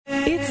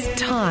It's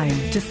time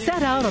to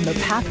set out on the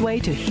pathway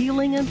to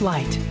healing and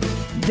light.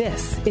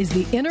 This is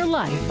The Inner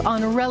Life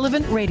on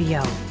Relevant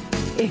Radio.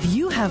 If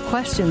you have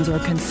questions or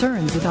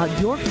concerns about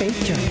your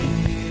faith journey,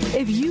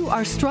 if you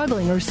are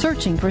struggling or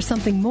searching for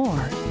something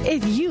more,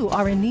 if you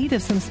are in need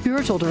of some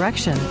spiritual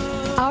direction,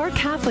 our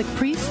Catholic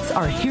priests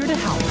are here to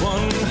help.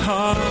 One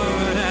heart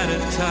at a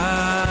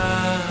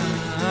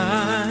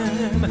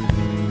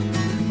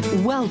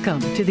time.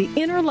 Welcome to The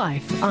Inner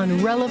Life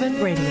on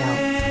Relevant Radio.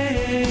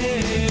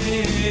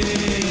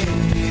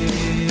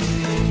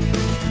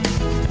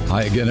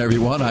 Hi again,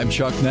 everyone. I'm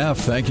Chuck Neff.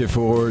 Thank you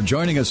for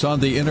joining us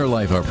on The Inner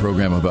Life, our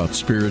program about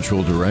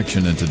spiritual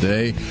direction. And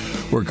today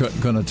we're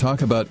going to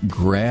talk about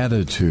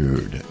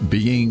gratitude,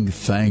 being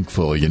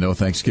thankful. You know,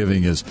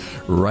 Thanksgiving is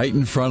right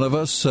in front of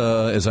us.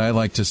 As I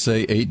like to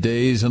say, 8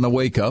 days and a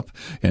wake up.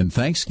 And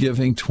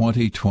Thanksgiving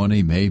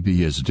 2020 may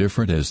be as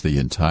different as the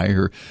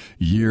entire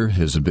year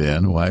has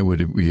been. Why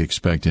would we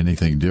expect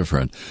anything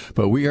different?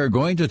 But we are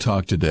going to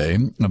talk today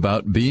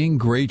about being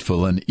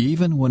grateful, and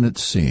even when it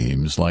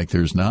seems like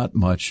there's not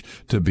much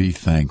to be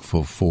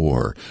thankful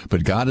for.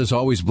 But God is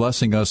always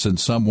blessing us in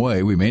some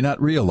way. We may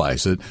not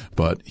realize it,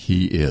 but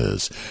He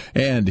is.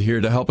 And here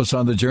to help us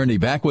on the journey,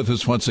 back with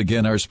us once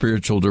again, our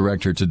spiritual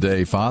director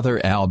today, Father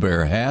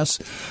Albert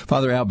Haase.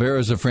 Father Albert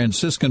is a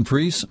Franciscan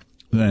priest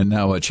and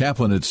now a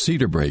chaplain at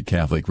Cedar Break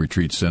Catholic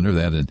Retreat Center,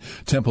 that in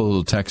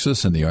Temple,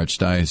 Texas, in the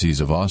Archdiocese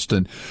of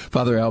Austin.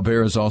 Father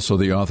Albert is also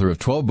the author of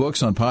 12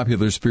 books on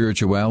popular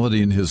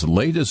spirituality, and his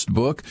latest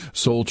book,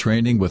 Soul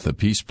Training with the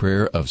Peace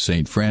Prayer of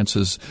St.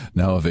 Francis,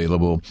 now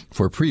available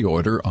for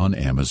pre-order on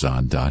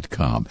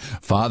Amazon.com.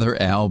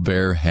 Father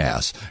Albert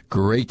Haase,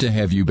 great to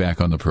have you back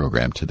on the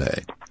program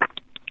today.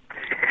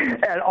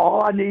 And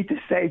all I need to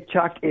say,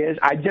 Chuck, is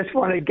I just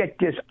want to get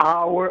this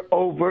hour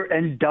over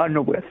and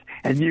done with.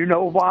 And you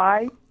know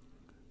why?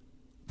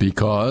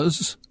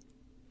 Because?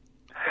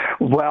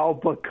 Well,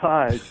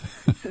 because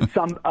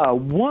some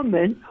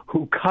woman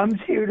who comes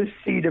here to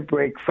Cedar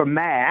Break for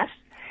Mass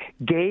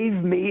gave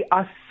me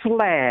a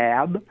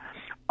slab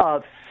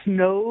of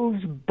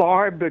Snow's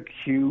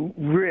barbecue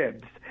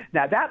ribs.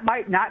 Now, that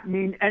might not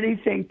mean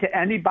anything to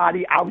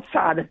anybody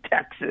outside of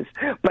Texas,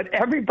 but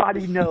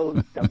everybody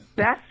knows the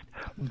best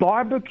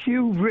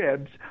barbecue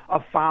ribs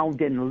are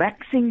found in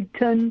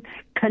Lexington,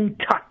 Texas,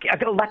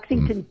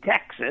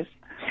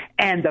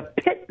 and the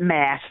pit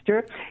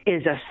master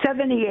is a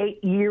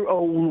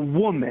 78-year-old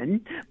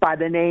woman by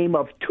the name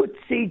of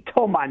Tootsie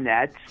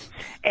Tomanets,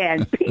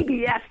 and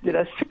PBS did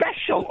a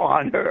special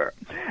on her.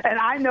 And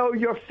I know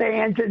your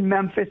fans in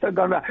Memphis are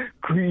going to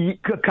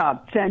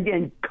send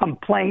in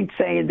complaints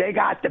saying they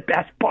got the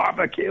best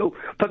barbecue,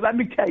 but let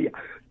me tell you,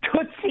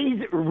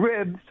 Tootsie's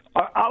ribs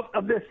are out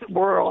of this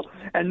world,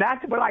 and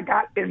that's what I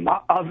got in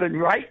my oven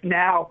right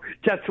now,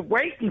 just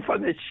waiting for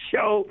the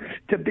show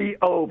to be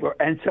over.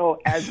 And so,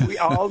 as we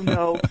all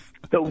know,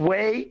 the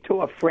way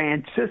to a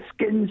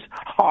Franciscan's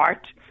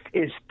heart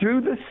is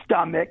through the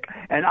stomach,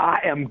 and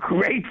I am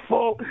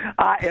grateful.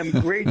 I am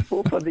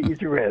grateful for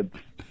these ribs.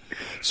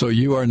 So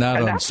you are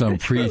not on some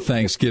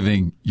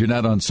pre-Thanksgiving. You're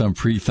not on some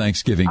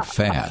pre-Thanksgiving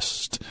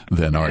fast,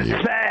 then, are you?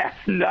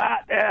 Fast,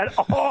 not at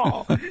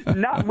all.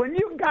 Not when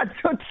you've got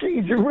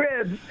Tootsie's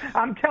ribs.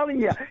 I'm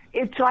telling you,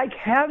 it's like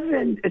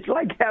heaven. It's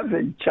like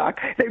heaven, Chuck.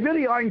 They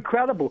really are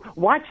incredible.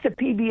 Watch the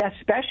PBS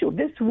special.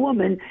 This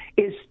woman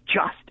is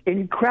just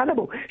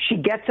incredible. She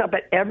gets up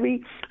at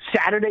every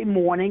Saturday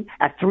morning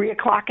at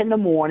 3:00 in the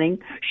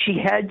morning. She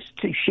heads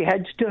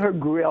to her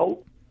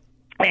grill.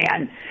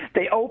 And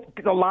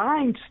the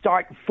lines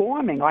start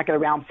forming like at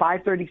around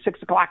 5:30,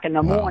 6:00 in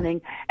the morning,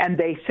 and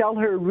they sell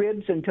her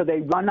ribs until they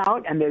run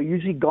out, and they're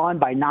usually gone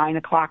by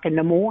 9:00 in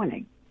the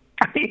morning.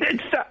 I mean,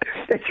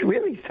 it's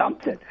really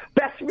something.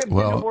 Best ribs in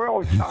the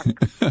world, Chuck.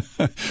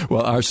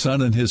 Well, our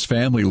son and his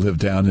family live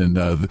down in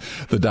the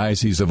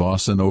Diocese of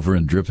Austin over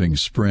in Dripping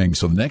Springs.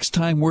 So next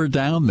time we're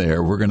down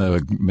there, we're going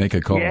to make a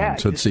call on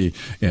Tootsie,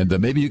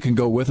 and maybe you can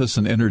go with us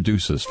and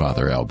introduce us,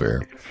 Father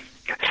Albert.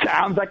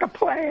 Sounds like a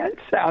plan.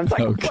 Sounds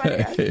like a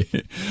plan.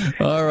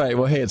 All right.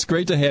 Well, hey, it's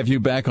great to have you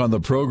back on the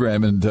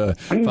program. And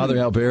Father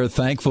Albert,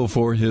 thankful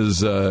for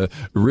his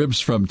ribs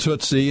from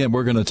Tootsie. And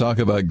we're going to talk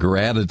about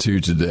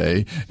gratitude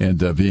today and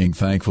being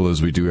thankful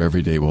as we do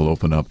every day. We'll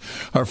open up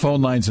our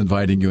phone lines,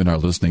 inviting you and our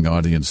listening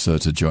audience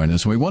to join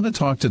us. And we want to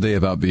talk today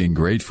about being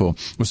grateful,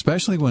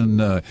 especially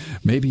when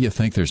maybe you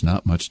think there's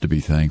not much to be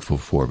thankful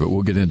for. But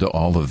we'll get into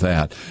all of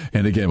that.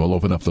 And again, we'll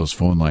open up those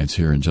phone lines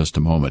here in just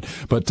a moment.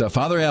 But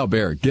Father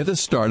Albert, get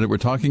us started. We're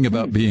talking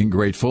about being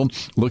grateful,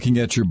 looking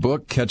at your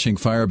book, Catching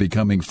Fire,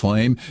 Becoming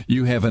Flame.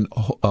 You have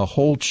a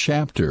whole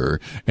chapter,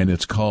 and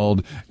it's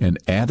called An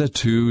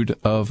Attitude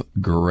of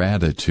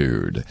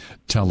Gratitude.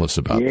 Tell us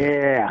about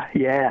that.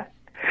 Yeah.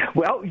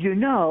 Well, you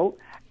know,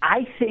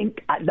 I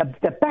think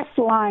the best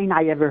line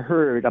I ever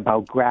heard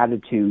about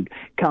gratitude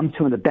comes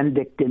from the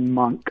Benedictine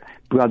monk,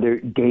 Brother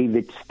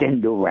David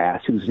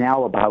Steindl-Rast, who's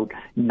now about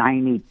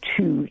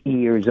 92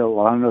 years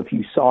old. I don't know if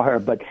you saw her,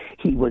 but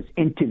he was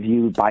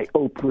interviewed by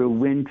Oprah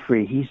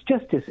Winfrey. He's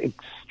just this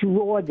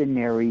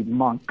extraordinary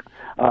monk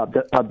of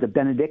the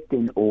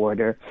Benedictine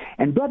order.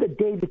 And Brother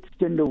David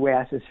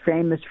Steindl-Rast is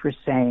famous for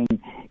saying,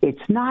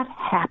 it's not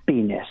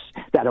happiness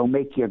that'll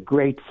make you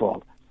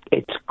grateful.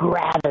 It's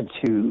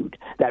gratitude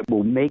that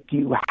will make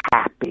you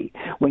happy.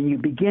 When you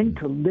begin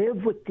to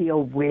live with the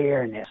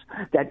awareness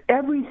that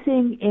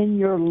everything in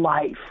your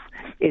life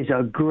is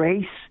a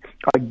grace,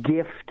 a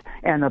gift,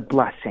 and a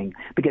blessing.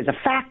 Because the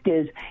fact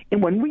is,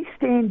 and when we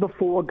stand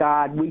before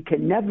God, we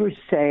can never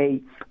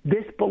say,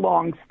 this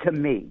belongs to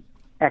me,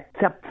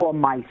 except for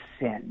my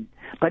sin.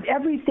 But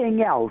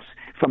everything else,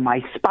 from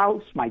my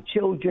spouse, my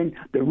children,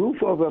 the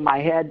roof over my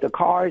head, the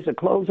cars, the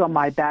clothes on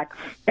my back,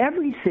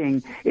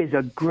 everything is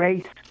a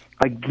grace,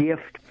 a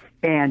gift,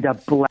 and a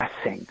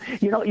blessing.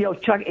 You know,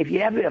 Chuck, if you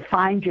ever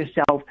find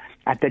yourself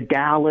at the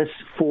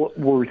Dallas-Fort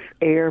Worth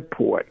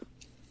airport,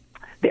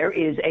 there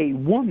is a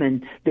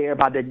woman there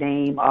by the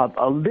name of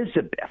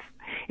Elizabeth.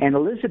 And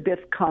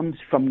Elizabeth comes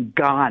from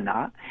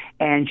Ghana,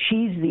 and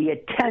she's the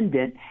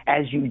attendant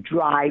as you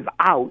drive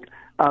out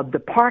of the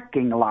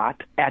parking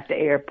lot at the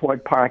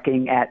airport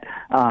parking at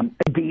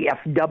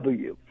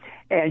DFW.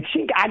 And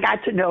I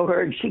got to know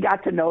her, and she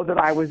got to know that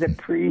I was a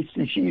priest,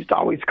 and she used to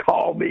always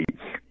call me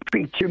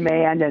preacher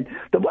man. And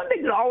the one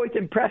thing that always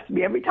impressed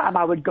me, every time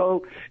I would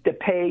go to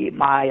pay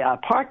my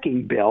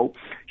parking bill,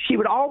 she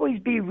would always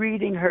be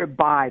reading her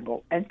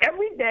Bible. And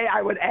every day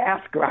I would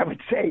ask her, I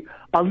would say,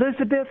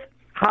 Elizabeth,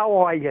 how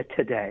are you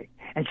today?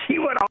 And she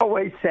would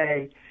always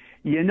say,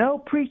 you know,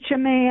 preacher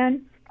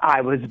man,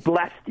 I was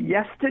blessed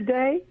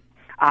yesterday,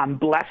 I'm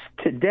blessed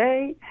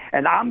today,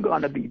 and I'm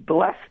going to be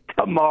blessed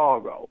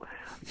tomorrow.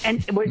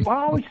 And what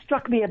always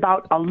struck me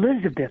about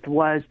Elizabeth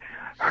was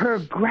her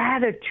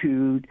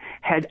gratitude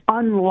had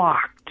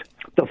unlocked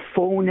the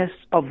fullness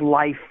of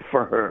life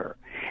for her,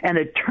 and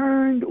it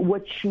turned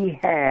what she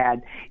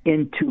had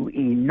into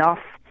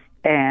enough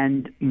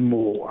and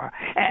more.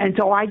 And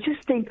so I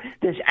just think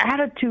this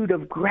attitude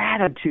of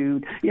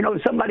gratitude, you know,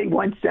 somebody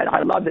once said,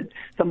 I love it,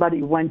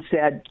 somebody once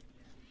said,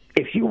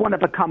 if you want to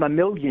become a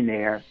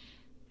millionaire,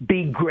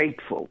 be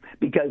grateful,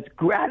 because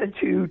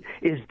gratitude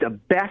is the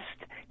best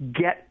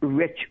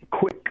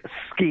get-rich-quick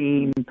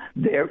scheme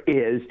there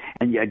is,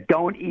 and you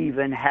don't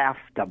even have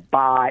to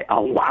buy a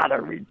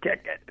lottery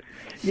ticket.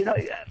 You know,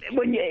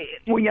 when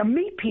you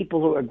meet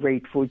people who are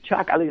grateful,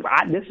 Chuck,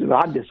 this is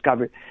what I've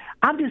discovered.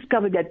 I've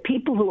discovered that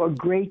people who are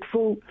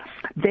grateful,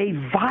 they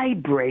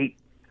vibrate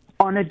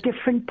on a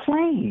different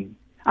plane.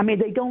 I mean,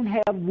 they don't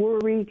have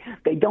worry.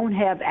 They don't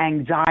have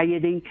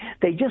anxiety.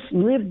 They just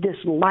live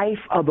this life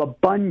of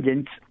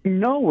abundance,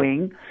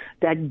 knowing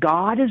that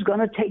God is going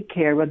to take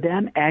care of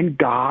them and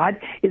God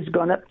is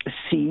going to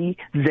see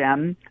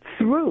them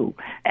through.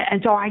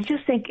 And so I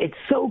just think it's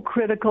so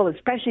critical,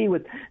 especially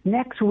with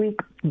next week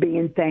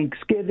being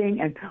Thanksgiving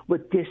and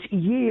with this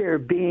year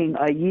being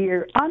a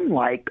year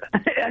unlike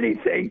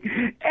anything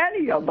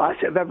any of us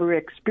have ever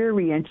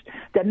experienced,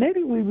 that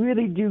maybe we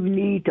really do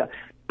need to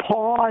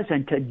pause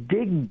and to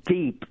dig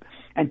deep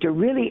and to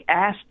really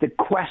ask the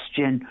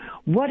question,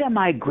 what am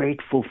I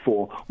grateful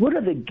for? What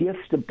are the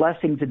gifts, the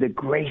blessings, and the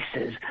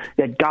graces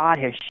that God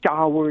has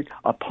showered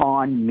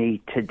upon me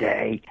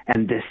today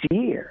and this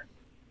year?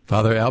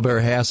 Father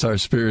Albert Haase, our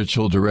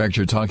spiritual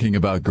director, talking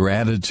about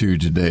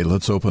gratitude today.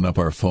 Let's open up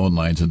our phone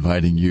lines,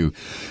 inviting you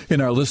in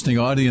our listening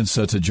audience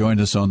to join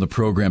us on the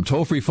program.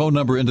 Toll-free phone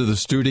number into the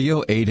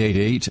studio,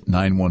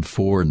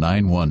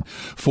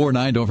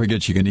 888-914-9149. Don't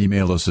forget you can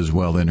email us as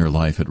well,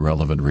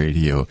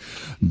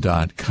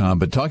 innerlife@relevantradio.com.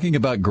 But talking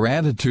about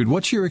gratitude,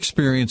 what's your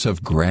experience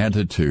of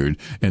gratitude?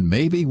 And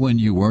maybe when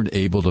you weren't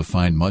able to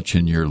find much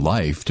in your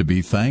life to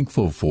be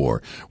thankful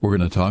for. We're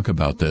going to talk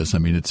about this. I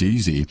mean, it's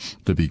easy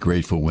to be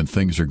grateful when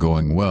things are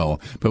going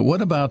well. But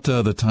what about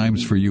the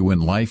times for you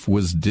when life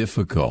was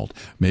difficult?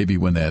 Maybe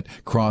when that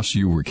cross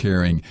you were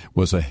carrying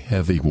was a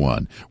heavy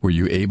one. Were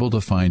you able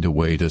to find a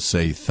way to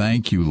say,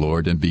 thank you,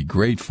 Lord, and be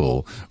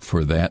grateful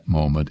for that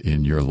moment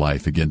in your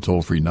life? Again,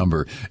 toll-free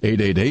number,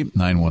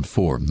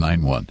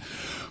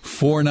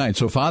 888-914-9149.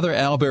 So Father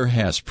Albert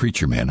Haase,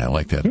 preacher man, I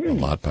like that a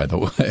lot, by the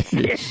way.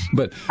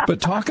 But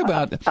talk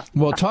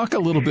a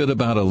little bit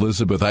about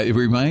Elizabeth. It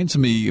reminds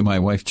me, my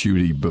wife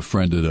Judy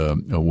befriended a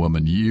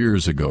woman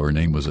years ago. Her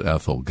name was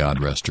Ethel,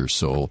 God rest her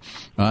soul.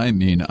 I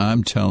mean,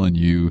 I'm telling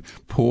you,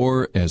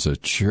 poor as a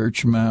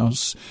church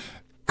mouse,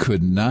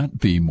 could not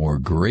be more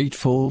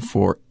grateful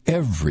for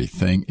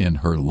everything in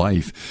her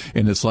life.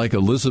 And it's like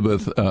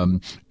Elizabeth,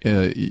 whom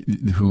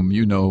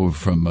you know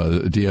from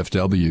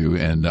DFW,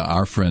 and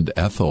our friend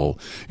Ethel.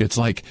 It's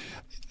like,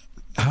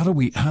 how do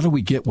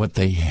we get what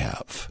they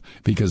have?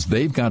 Because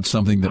they've got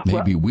something that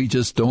maybe we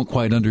just don't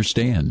quite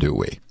understand, do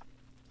we?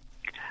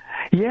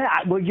 Yeah,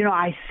 well,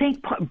 I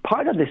think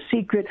part of the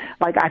secret,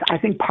 like I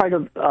think part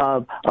of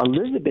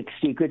Elizabeth's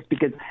secret,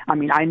 because,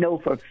 I know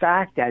for a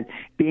fact that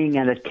being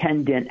an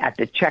attendant at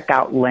the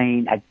checkout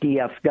lane at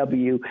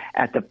DFW,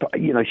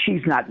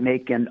 she's not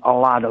making a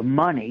lot of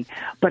money.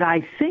 But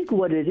I think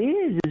what it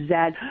is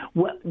that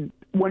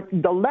when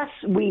the less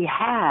we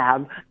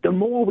have, the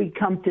more we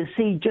come to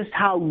see just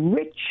how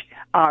rich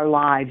our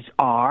lives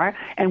are,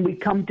 and we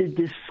come to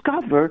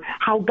discover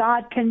how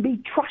God can be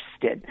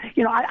trusted.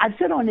 I've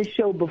said on this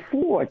show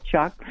before,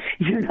 Chuck,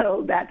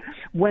 that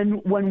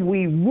when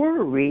we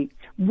worry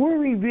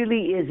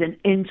really is an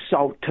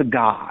insult to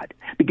God.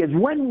 Because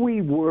when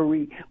we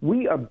worry,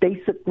 we are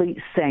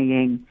basically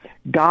saying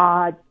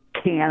God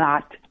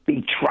cannot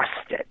be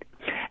trusted.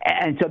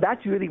 And so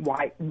that's really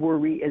why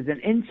worry is an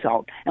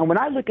insult. And when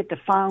I look at the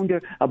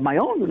founder of my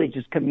own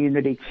religious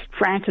community,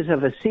 Francis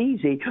of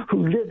Assisi,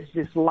 who lives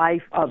this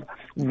life of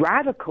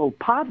radical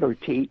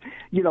poverty,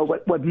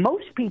 what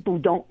most people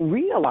don't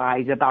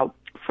realize about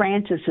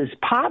Francis's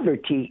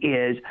poverty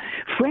is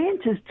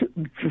Francis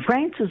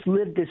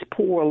lived this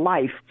poor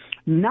life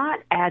not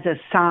as a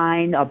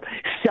sign of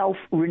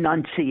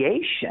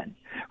self-renunciation.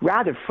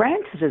 Rather,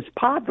 Francis's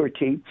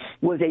poverty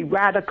was a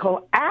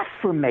radical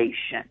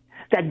affirmation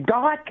that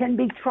God can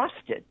be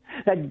trusted,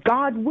 that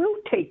God will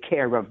take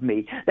care of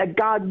me, that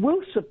God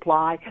will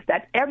supply,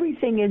 that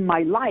everything in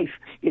my life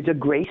is a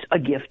grace, a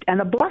gift, and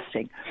a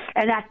blessing.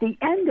 And at the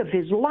end of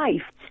his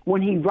life,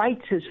 when he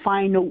writes his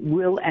final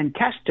will and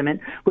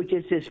testament, which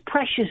is this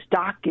precious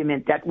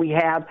document that we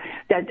have,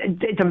 that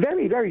it's a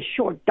very, very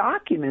short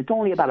document. It's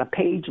only about a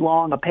page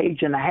long, a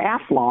page and a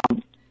half long.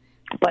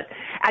 But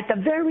at the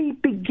very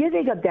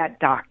beginning of that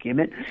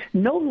document,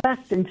 no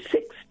less than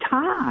 6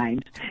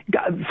 times,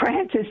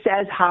 Francis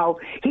says how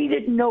he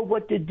didn't know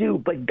what to do,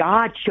 but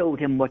God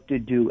showed him what to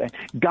do. And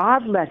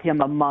God led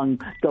him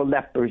among the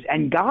lepers,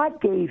 and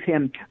God gave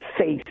him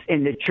faith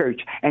in the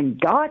church, and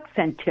God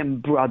sent him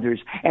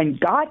brothers, and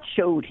God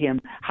showed him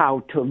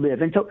how to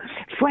live. And so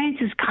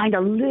Francis kind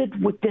of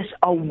lived with this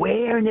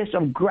awareness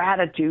of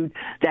gratitude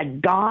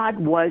that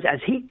God was,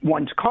 as he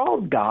once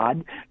called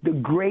God, the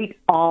great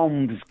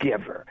almsgiver.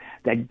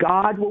 That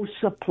God will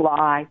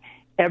supply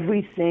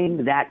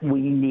everything that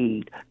we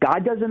need.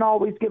 God doesn't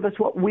always give us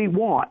what we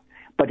want,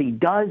 but he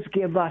does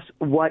give us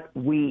what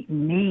we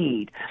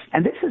need.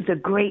 And this is a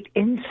great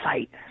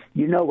insight,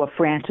 of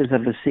Francis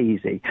of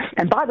Assisi.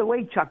 And by the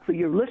way, Chuck, for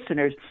your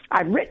listeners,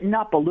 I've written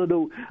up a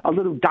little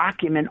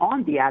document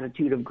on the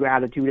attitude of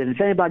gratitude. And if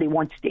anybody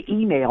wants to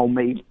email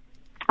me,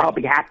 I'll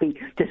be happy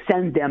to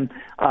send them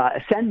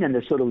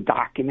this little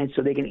document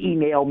so they can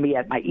email me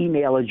at my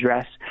email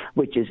address,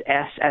 which is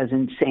S as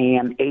in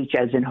Sam, H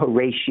as in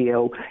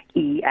Horatio,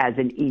 E as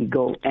in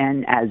Eagle,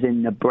 N as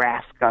in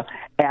Nebraska,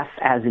 F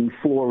as in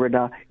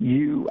Florida,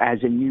 U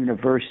as in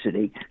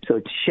University. So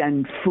it's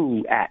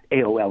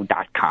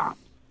shenfu@AOL.com.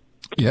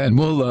 Yeah, and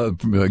we'll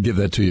give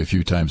that to you a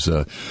few times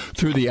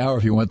through the hour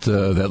if you want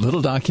that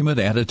little document,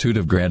 Attitude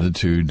of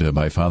Gratitude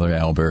by Father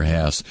Albert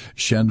Haase,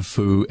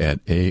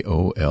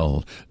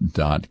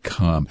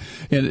 shenfu@AOL.com.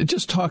 And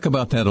just talk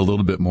about that a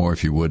little bit more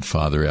if you would,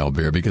 Father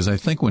Albert, because I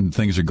think when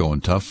things are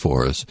going tough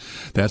for us,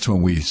 that's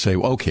when we say,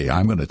 okay,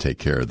 I'm going to take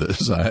care of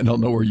this. I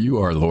don't know where you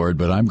are, Lord,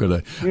 but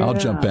I'll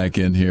jump back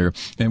in here.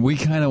 And we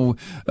kind of,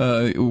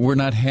 we're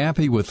not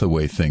happy with the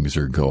way things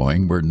are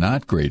going. We're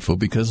not grateful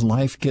because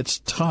life gets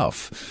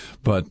tough.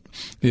 But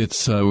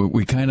it's, what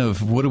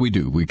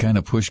do? We kind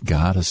of push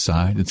God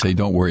aside and say,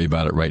 don't worry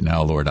about it right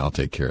now, Lord, I'll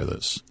take care of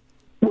this.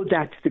 Well,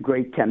 that's the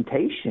great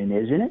temptation,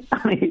 isn't it?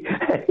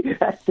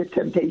 That's the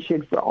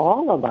temptation for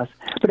all of us.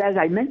 But as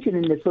I mentioned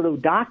in this little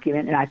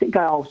document, and I think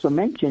I also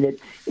mentioned it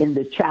in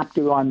the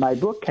chapter on my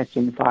book,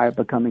 Catching Fire,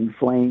 Becoming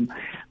Flame,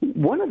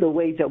 one of the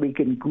ways that we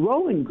can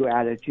grow in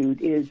gratitude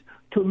is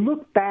to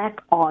look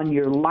back on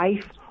your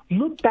life.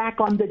 Look back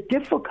on the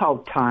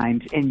difficult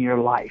times in your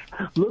life.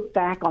 Look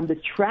back on the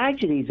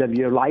tragedies of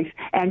your life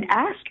and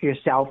ask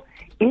yourself,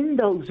 in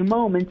those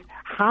moments,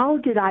 how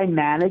did I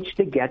manage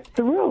to get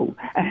through?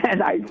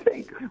 And I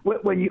think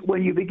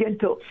when you begin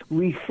to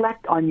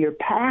reflect on your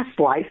past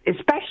life,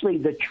 especially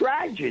the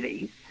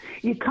tragedies,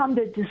 you come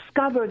to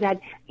discover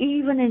that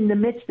even in the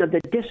midst of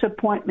the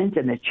disappointments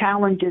and the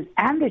challenges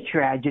and the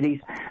tragedies,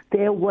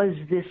 there was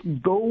this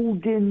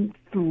golden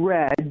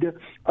thread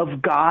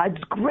of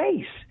God's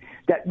grace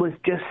that was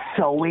just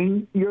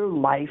sewing your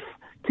life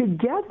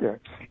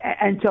together.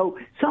 And so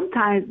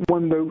sometimes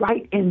when we're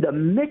right in the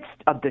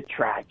midst of the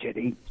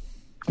tragedy,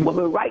 when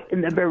we're right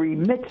in the very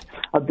midst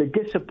of the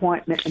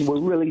disappointment and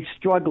we're really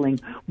struggling,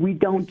 we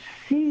don't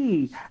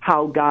see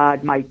how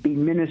God might be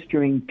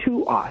ministering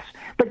to us.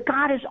 But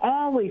God is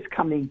always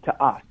coming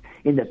to us.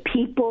 In the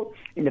people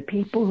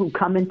who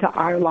come into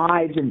our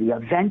lives, in the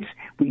events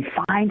we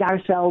find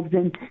ourselves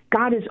in,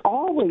 God is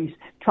always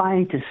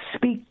trying to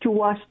speak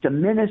to us, to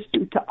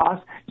minister to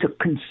us, to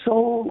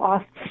console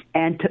us,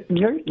 and to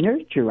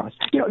nurture us.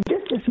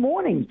 Just this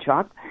morning,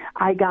 Chuck,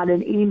 I got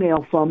an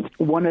email from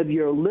one of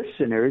your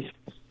listeners.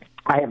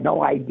 I have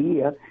no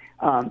idea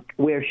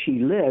where she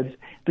lives.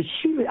 But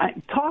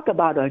talk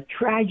about a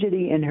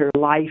tragedy in her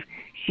life.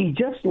 She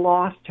just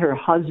lost her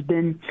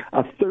husband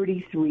of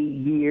 33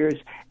 years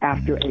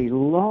after a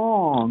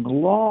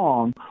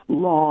long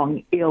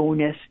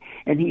illness,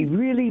 and he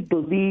really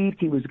believed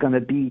he was going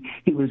to be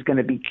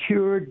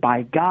cured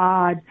by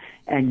God,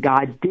 and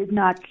God did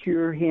not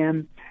cure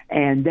him.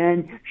 And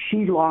then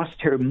she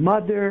lost her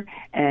mother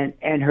and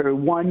her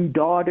one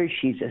daughter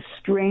she's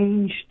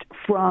estranged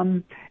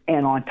from.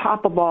 And on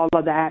top of all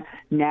of that,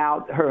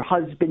 now her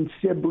husband's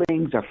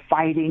siblings are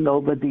fighting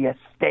over the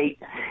estate.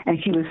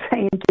 And she was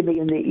saying to me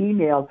in the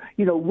email,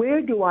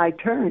 where do I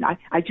turn?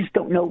 I just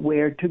don't know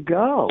where to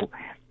go.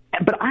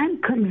 But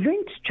I'm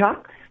convinced,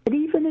 Chuck, that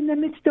even in the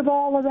midst of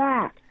all of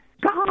that,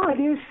 God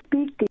is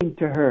speaking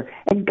to her,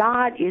 and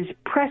God is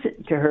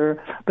present to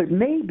her, but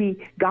maybe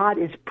God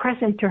is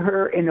present to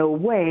her in a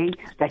way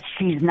that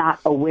she's not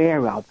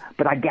aware of.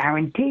 But I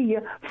guarantee you,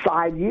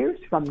 5 years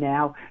from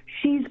now,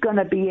 she's going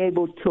to be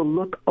able to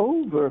look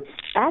over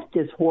at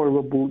this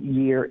horrible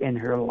year in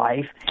her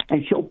life,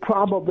 and she'll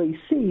probably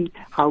see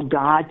how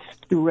God's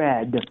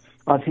thread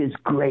of his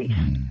grace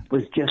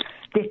was just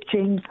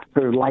stitching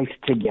her life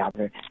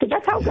together. So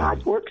that's how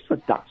God works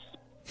with us.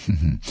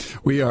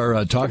 We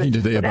are talking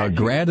today about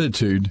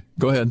gratitude.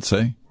 Go ahead,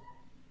 say.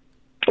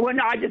 Well,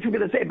 no, I just was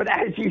going to say, but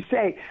as you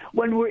say,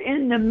 when we're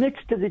in the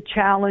midst of the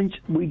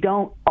challenge, we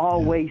don't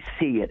always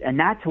see it. And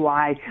that's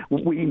why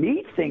we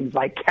need things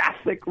like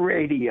Catholic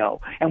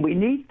radio, and we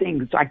need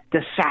things like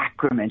the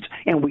sacraments,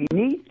 and we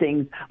need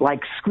things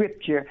like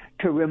Scripture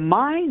to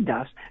remind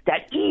us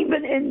that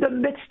even in the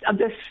midst of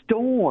the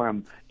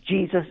storm,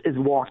 Jesus is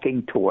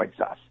walking towards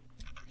us.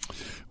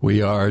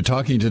 We are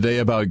talking today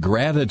about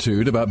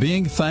gratitude, about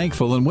being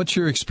thankful, and what's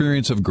your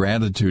experience of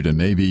gratitude? And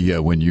maybe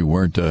when you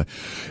weren't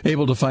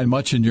able to find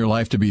much in your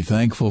life to be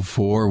thankful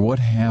for, what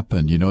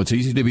happened? It's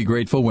easy to be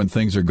grateful when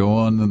things are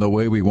going the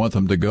way we want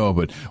them to go,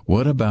 but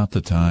what about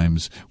the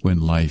times when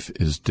life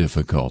is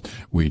difficult?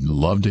 We'd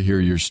love to hear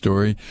your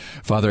story.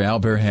 Father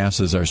Albert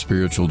Haase is our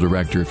spiritual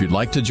director. If you'd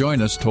like to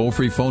join us,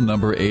 toll-free phone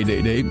number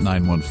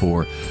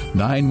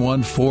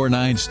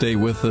 888-914-9149. Stay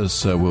with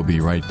us. We'll be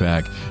right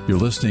back. You're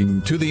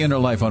listening to The Inner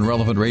Life on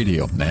Relevant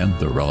Radio and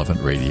the Relevant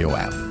Radio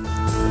app.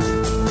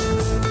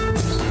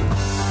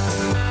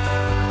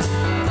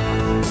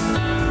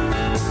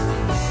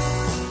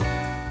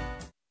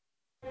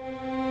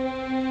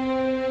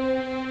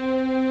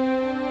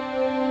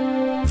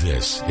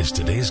 This is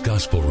today's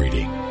gospel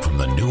reading from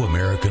the New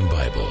American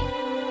Bible.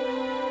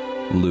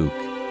 Luke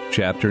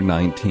chapter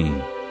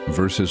 19,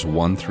 verses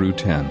 1 through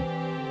 10.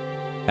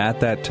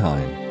 At that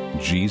time,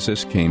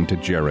 Jesus came to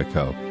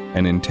Jericho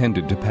and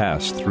intended to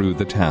pass through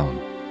the town.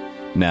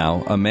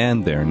 Now, a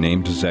man there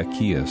named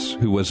Zacchaeus,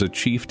 who was a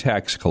chief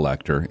tax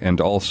collector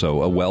and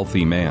also a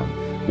wealthy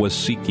man, was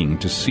seeking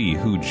to see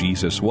who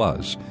Jesus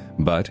was,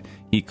 but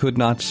he could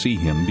not see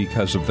him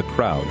because of the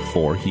crowd,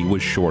 for he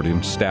was short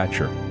in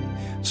stature.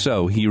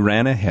 So he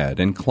ran ahead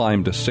and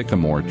climbed a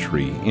sycamore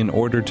tree in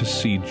order to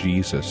see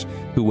Jesus,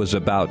 who was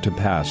about to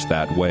pass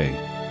that way.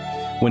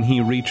 When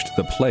he reached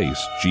the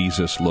place,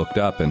 Jesus looked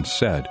up and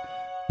said,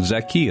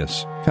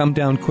 "Zacchaeus, come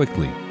down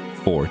quickly,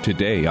 for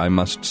today I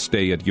must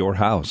stay at your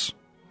house."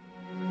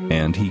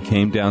 And he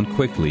came down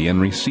quickly and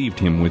received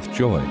him with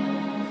joy.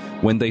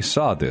 When they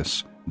saw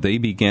this, they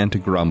began to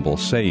grumble,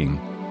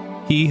 saying,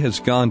 "He has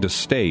gone to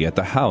stay at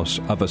the house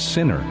of a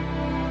sinner."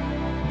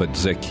 But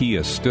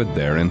Zacchaeus stood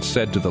there and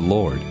said to the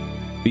Lord,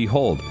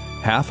 "Behold,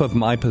 half of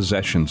my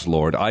possessions,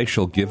 Lord, I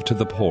shall give to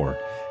the poor,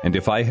 and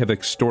if I have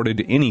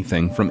extorted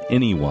anything from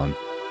anyone,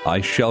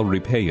 I shall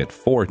repay it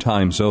 4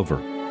 times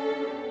over."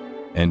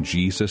 And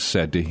Jesus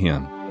said to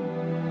him,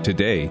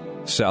 "Today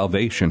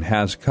salvation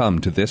has come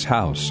to this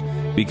house,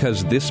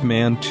 because this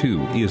man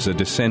too is a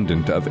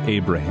descendant of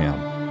Abraham.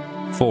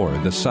 For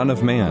the Son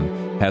of Man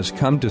has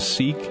come to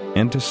seek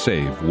and to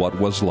save what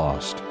was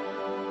lost."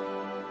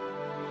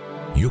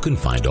 You can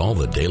find all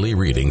the daily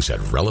readings at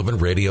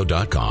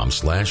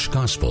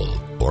relevantradio.com/gospel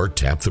or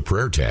tap the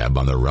prayer tab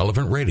on the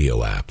Relevant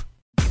Radio app.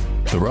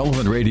 The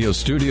Relevant Radio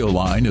studio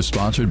line is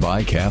sponsored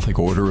by Catholic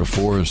Order of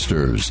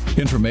Foresters.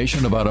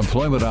 Information about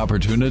employment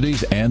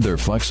opportunities and their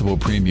flexible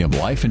premium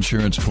life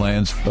insurance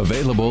plans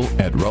available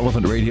at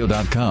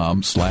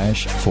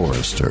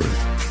relevantradio.com/forester.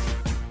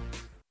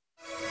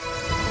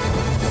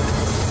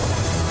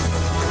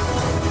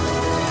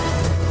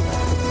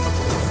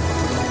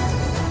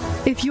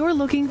 If you're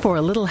looking for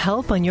a little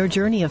help on your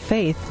journey of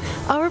faith,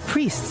 our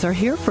priests are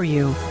here for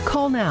you.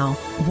 Call now,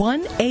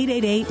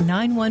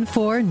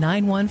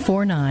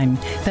 1-888-914-9149.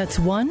 That's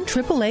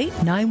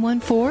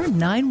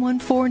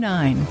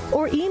 1-888-914-9149.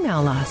 Or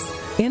email us,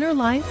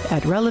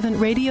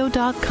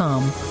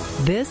 innerlife@relevantradio.com.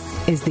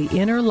 This is The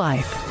Inner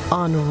Life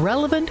on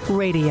Relevant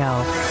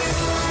Radio.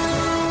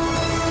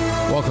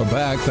 Welcome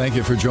back. Thank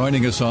you for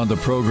joining us on the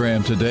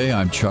program today.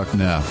 I'm Chuck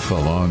Neff,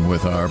 along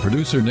with our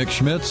producer, Nick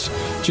Schmitz.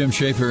 Jim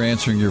Shaper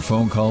answering your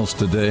phone calls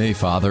today.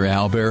 Father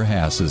Albert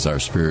Haase is our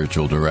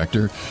spiritual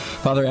director.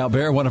 Father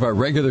Albert, one of our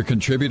regular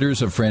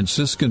contributors, a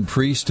Franciscan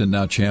priest and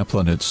now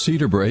chaplain at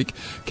Cedar Break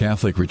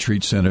Catholic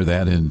Retreat Center,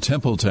 that in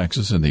Temple,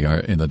 Texas, in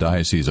the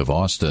Diocese of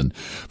Austin.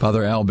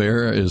 Father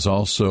Albert is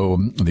also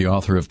the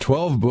author of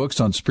 12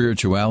 books on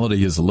spirituality.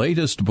 His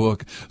latest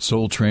book,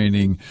 Soul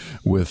Training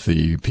with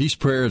the Peace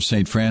Prayer of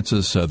St.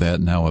 Francis, that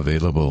now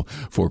available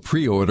for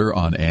pre-order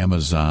on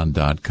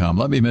Amazon.com.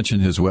 Let me mention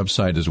his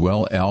website as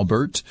well,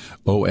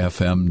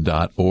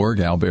 albertofm.org,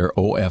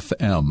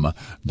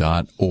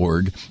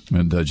 albertofm.org,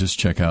 and just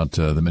check out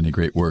the many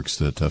great works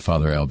that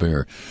Father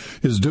Albert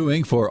is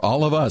doing for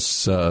all of us,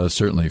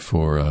 certainly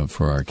for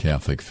our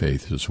Catholic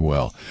faith as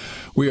well.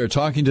 We are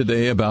talking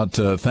today about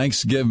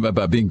Thanksgiving,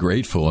 about being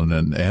grateful and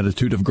an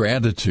attitude of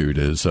gratitude,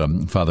 as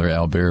Father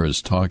Albert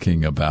is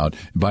talking about.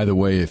 By the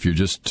way, if you're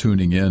just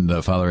tuning in,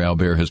 Father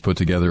Albert has put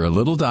together a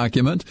little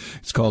document.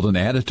 It's called An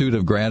Attitude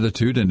of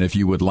Gratitude, and if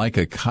you would like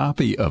a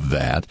copy of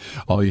that,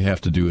 all you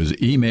have to do is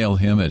email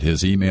him at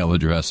his email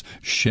address,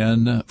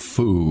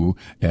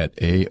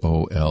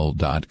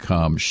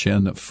 shenfu@aol.com,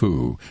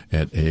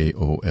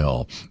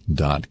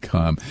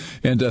 shenfu@aol.com.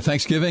 And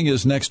Thanksgiving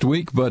is next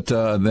week, but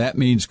that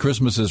means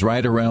Christmas is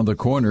right around the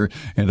corner.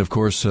 And, of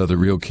course, the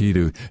real key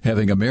to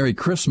having a Merry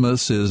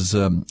Christmas is,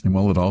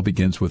 it all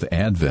begins with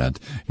Advent,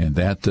 and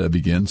that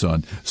begins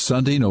on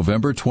Sunday,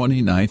 November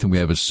 29th, and we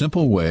have a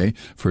simple way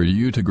for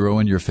you to grow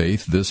in your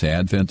faith this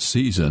Advent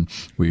season.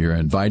 We are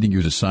inviting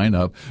you to sign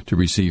up to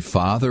receive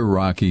Father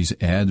Rocky's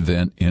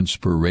Advent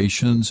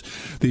Inspirations.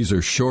 These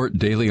are short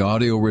daily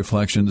audio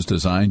reflections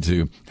designed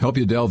to help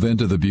you delve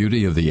into the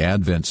beauty of the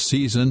Advent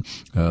season.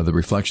 The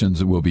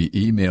reflections will be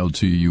emailed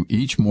to you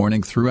each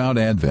morning throughout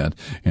Advent,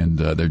 and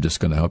they're just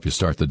going to help you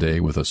start the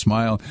day with a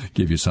smile,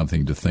 give you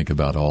something to think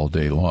about all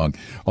day long.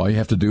 All you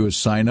have to do is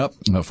sign up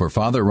for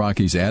Father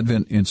Rocky's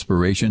Advent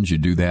Inspirations. You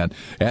do that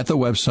at the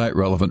website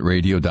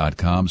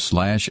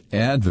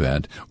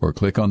relevantradio.com/Advent, or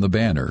click on the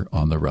banner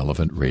on the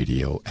Relevant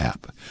Radio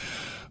app.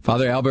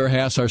 Father Albert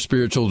Haase, our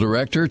spiritual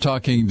director,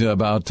 talking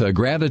about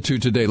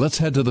gratitude today. Let's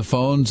head to the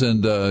phones.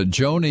 And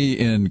Joni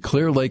in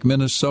Clear Lake,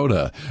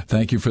 Minnesota,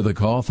 thank you for the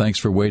call. Thanks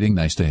for waiting.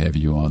 Nice to have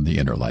you on the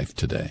Inner Life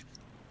today.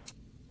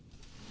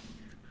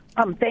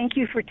 Thank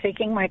you for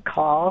taking my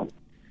call.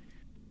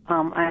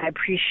 I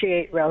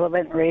appreciate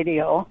Relevant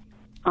Radio.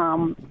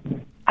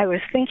 I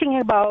was thinking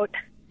about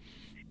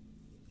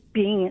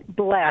being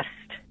blessed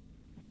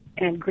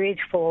and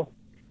grateful,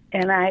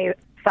 and I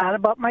thought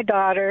about my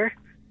daughter,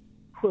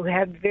 who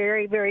had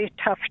very, very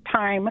tough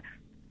time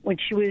when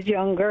she was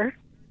younger,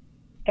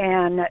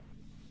 and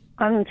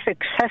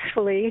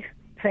unsuccessfully,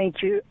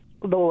 thank you,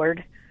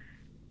 Lord,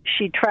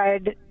 she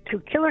tried to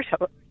kill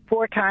herself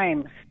 4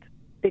 times.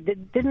 They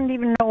didn't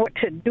even know what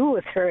to do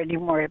with her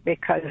anymore,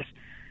 because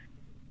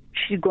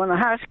she'd go in the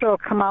hospital,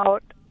 come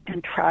out,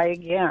 and try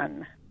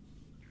again.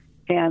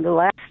 And the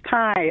last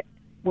time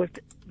was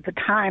the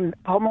time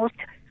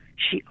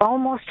she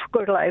almost took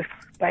her life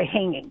by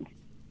hanging.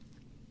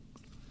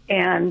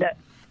 And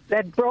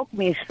that broke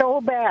me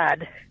so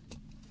bad.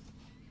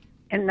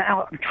 And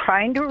now I'm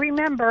trying to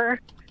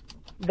remember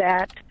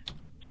that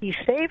he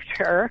saved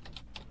her,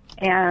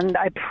 and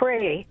I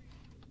pray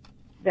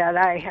that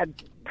I had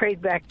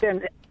prayed back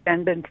then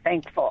and been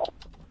thankful.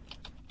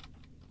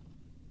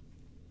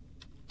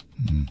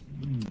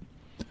 Mm-hmm.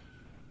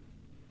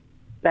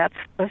 That's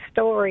the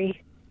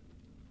story.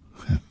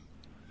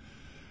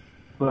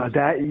 Well,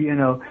 that,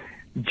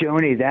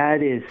 Joni,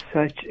 that is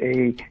such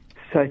a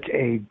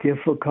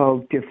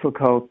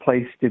difficult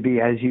place to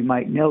be. As you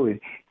might know,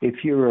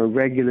 if you're a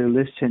regular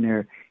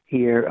listener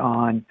here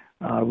on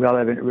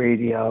Relevant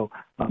Radio,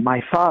 my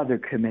father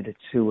committed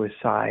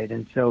suicide,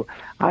 and so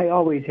I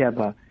always have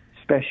a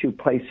special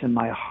place in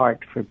my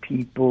heart for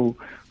people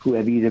who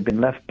have either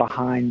been left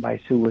behind by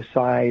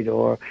suicide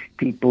or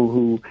people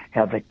who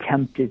have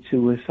attempted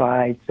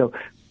suicide. So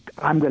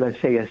I'm going to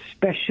say a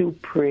special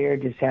prayer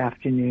this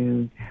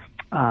afternoon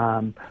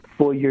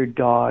for your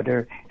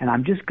daughter, and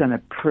I'm just going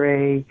to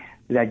pray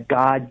that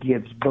God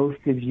gives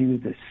both of you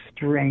the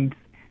strength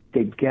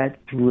to get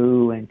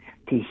through and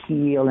to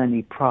heal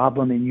any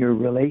problem in your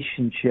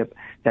relationship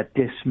that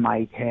this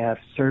might have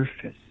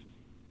surfaced.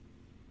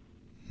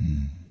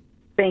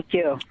 Thank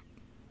you.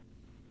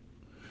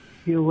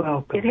 You're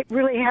welcome. It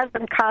really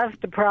hasn't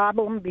caused a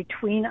problem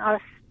between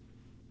us,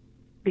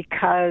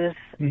 because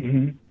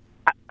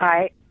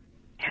I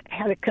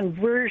had a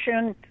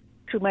conversion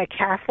to my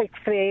Catholic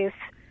faith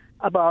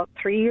about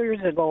 3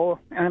 years ago,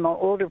 and I'm an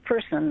older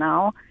person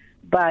now,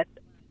 but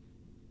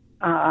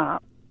I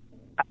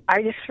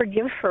just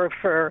forgive her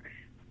for,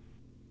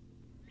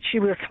 she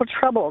was so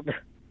troubled.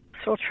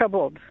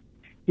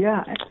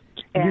 Yeah,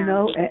 and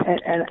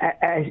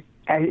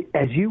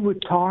as you were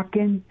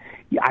talking,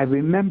 I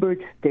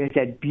remembered there's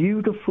that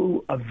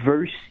beautiful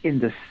verse in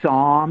the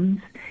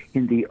Psalms,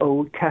 in the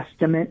Old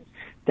Testament,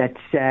 that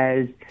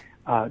says,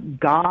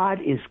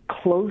 God is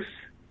close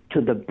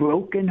to the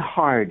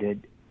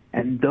brokenhearted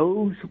and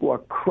those who are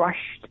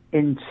crushed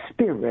in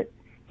spirit,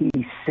 he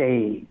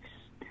saves.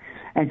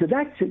 And so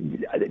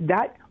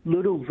that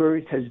little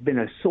verse has been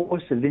a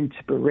source of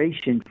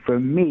inspiration for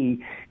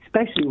me,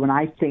 especially when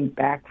I think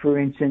back, for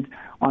instance,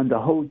 on the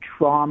whole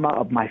trauma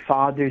of my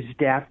father's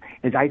death,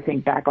 as I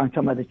think back on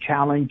some of the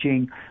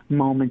challenging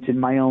moments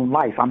in my own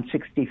life. I'm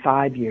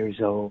 65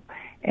 years old,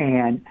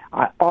 and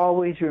I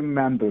always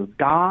remember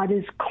God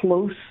is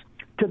close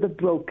to the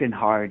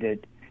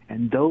brokenhearted,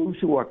 and those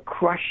who are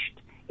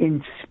crushed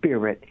in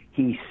spirit,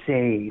 he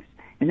saves.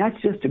 And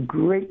that's just a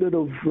great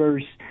little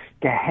verse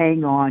to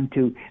hang on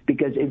to,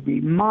 because it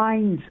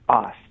reminds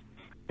us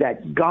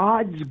that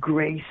God's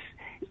grace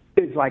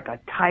is like a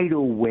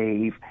tidal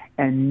wave,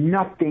 and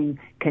nothing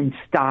can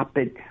stop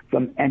it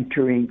from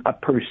entering a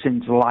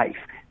person's life,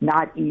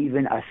 not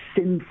even a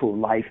sinful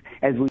life,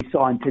 as we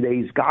saw in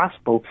today's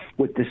gospel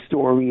with the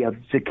story of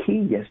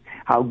Zacchaeus,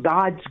 how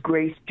God's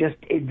grace just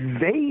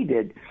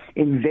invaded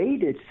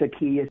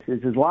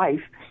Zacchaeus'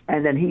 life,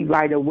 and then he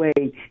right away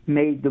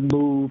made the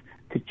move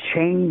to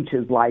change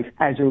his life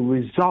as a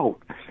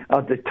result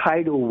of the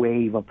tidal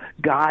wave of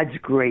God's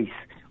grace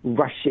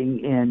rushing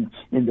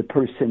in the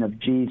person of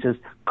Jesus,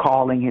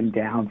 calling him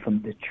down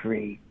from the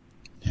tree.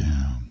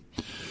 Yeah.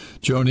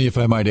 Joni, if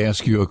I might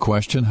ask you a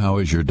question, how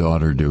is your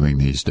daughter doing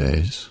these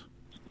days?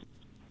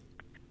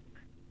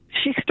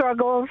 She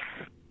struggles.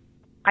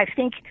 I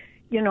think,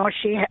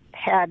 she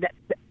had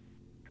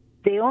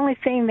the only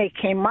thing they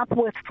came up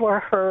with for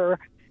her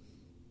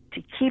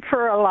to keep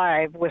her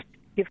alive was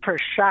give her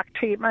shock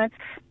treatments,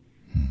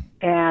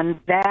 and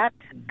that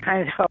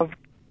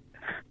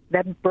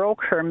that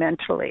broke her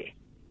mentally.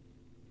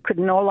 Could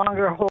no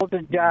longer hold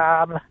a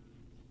job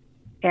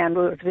and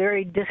was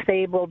very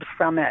disabled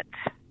from that.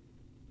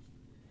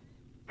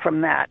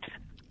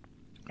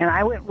 And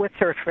I went with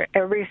her for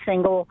every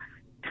single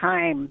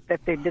time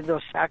that they did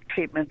those shock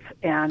treatments,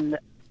 and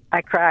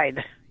I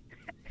cried.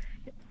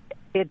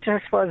 It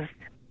just was,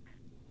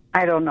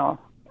 I don't know.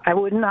 I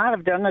would not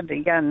have done it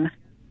again.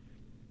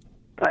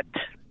 But,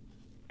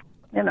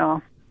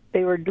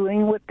 they were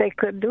doing what they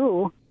could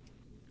do.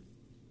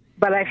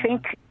 But I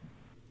think,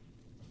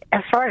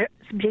 as far as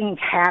being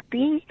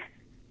happy,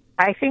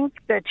 I think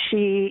that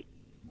she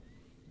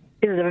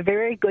is a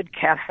very good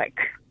Catholic.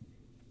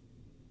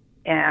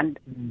 And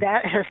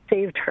that has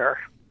saved her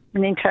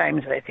many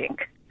times, I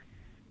think.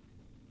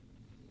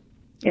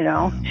 She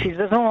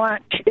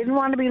didn't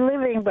want to be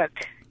living, but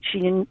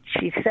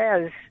she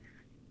says,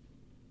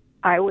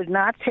 I would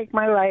not take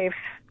my life.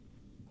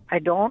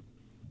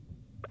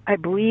 I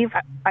believe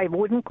I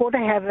wouldn't go to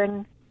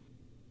heaven.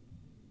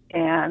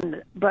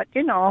 But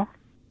in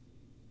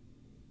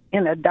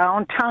a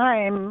down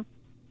time,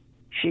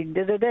 she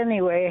did it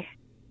anyway.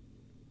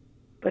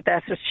 But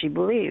that's what she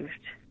believed.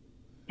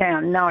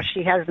 And now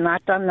she has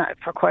not done that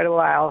for quite a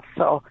while,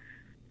 so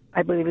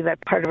I believe that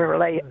part of her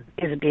life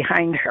is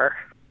behind her.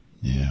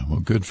 Yeah, well,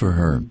 good for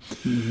her.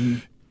 Mm-hmm.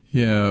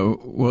 Yeah,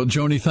 well,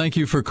 Joni, thank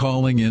you for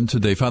calling in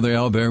today. Father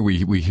Albert,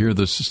 we hear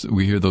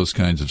those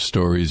kinds of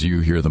stories. You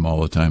hear them all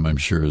the time, I'm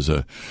sure, as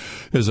a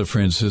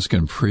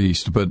Franciscan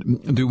priest.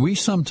 But do we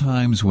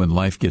sometimes, when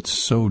life gets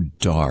so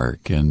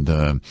dark and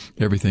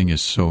everything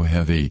is so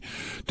heavy,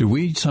 do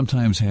we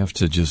sometimes have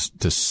to just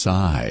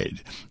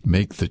decide,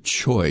 make the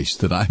choice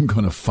that I'm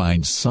going to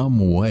find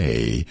some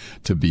way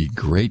to be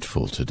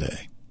grateful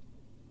today?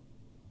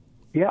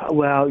 Yeah,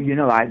 well,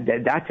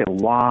 that's a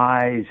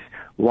wise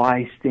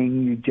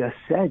thing you just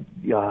said,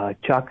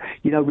 Chuck.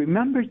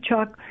 Remember,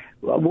 Chuck,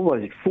 what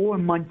was it, 4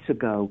 months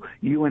ago,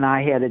 you and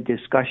I had a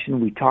discussion.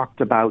 We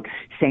talked about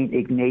St.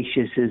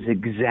 Ignatius's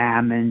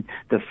examen,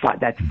 that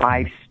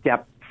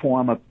 5-step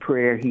form of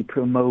prayer he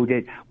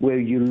promoted, where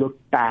you look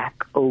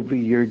back over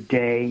your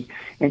day.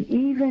 And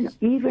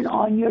even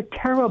on your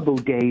terrible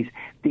days,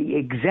 the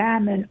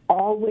examen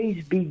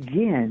always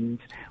begins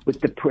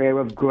with the prayer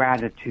of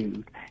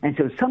gratitude. And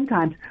so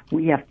sometimes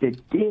we have to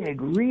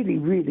dig really,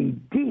 really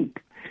deep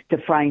to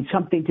find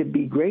something to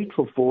be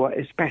grateful for,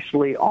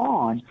 especially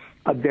on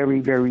a very,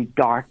 very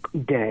dark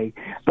day.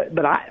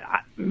 But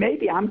I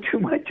maybe I'm too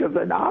much of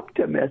an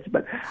optimist,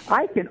 but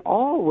I can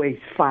always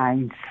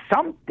find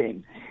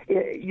something,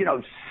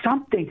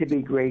 something to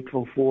be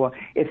grateful for.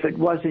 If it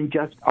wasn't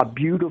just a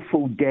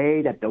beautiful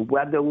day, that the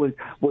weather was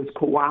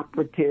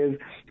cooperative,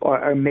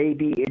 or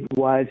maybe it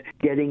was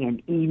getting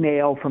an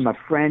email from a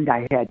friend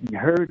I hadn't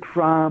heard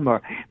from,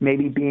 or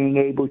maybe being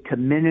able to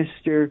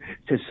minister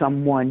to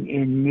someone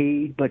in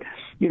need. But,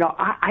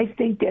 I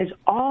think there's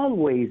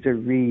always a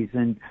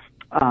reason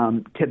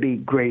to be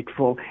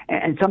grateful.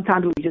 And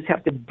sometimes we just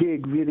have to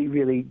dig really,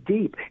 really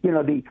deep.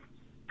 The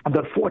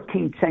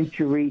 14th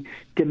century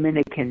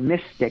Dominican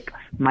mystic,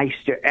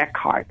 Meister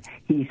Eckhart,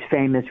 he's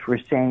famous for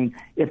saying,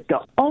 if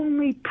the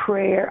only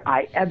prayer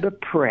I ever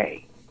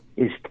pray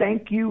is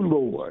thank you,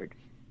 Lord,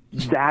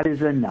 that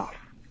is enough.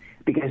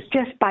 Because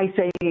just by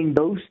saying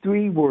those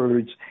 3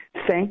 words,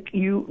 thank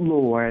you,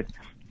 Lord,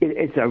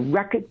 it's a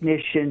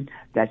recognition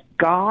that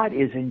God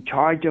is in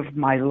charge of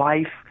my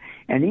life.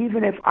 And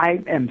even if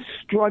I am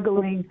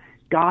struggling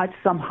God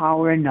somehow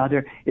or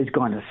another is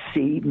going to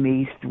see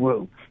me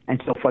through.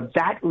 And so for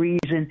that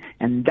reason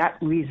and that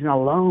reason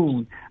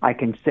alone, I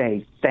can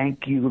say,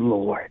 thank you,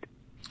 Lord.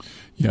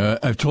 Yeah,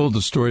 I've told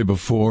the story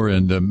before,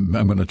 and I'm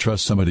going to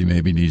trust somebody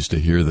maybe needs to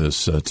hear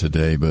this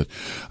today. But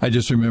I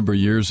just remember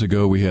years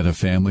ago we had a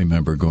family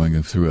member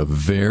going through a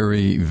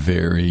very,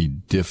 very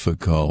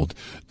difficult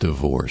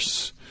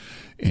divorce.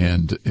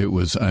 And it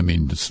was,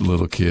 just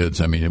little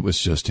kids. It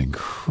was just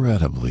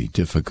incredibly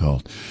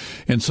difficult.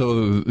 And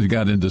so we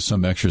got into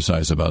some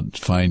exercise about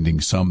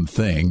finding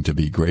something to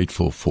be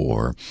grateful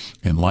for.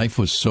 And life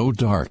was so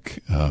dark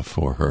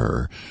for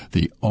her.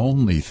 The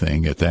only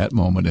thing at that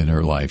moment in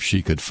her life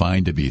she could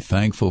find to be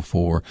thankful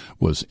for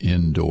was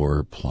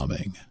indoor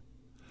plumbing.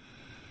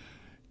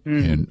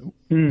 And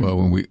well,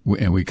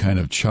 when we kind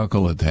of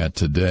chuckle at that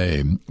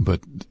today, but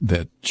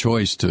that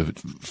choice to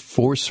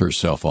force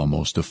herself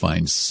almost to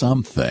find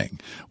something,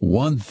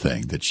 one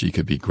thing that she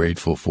could be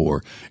grateful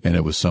for, and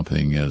it was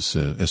something as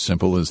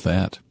simple as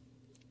that.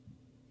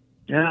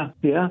 Yeah.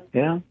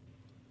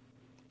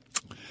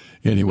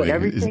 Anyway, but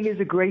everything is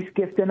a grace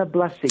gift and a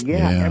blessing.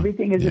 Yeah,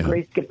 everything is a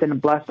grace gift and a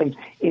blessing,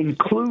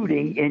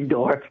 including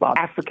indoor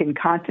African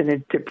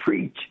continent to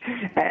preach.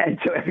 And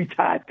so every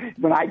time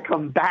when I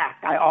come back,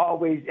 I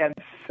always am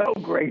so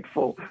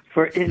grateful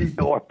for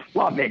indoor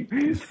plumbing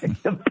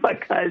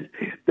because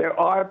there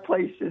are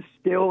places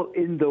still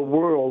in the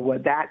world where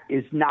that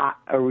is not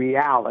a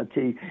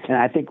reality. And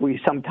I think we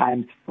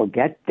sometimes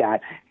forget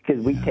that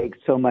because we take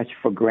so much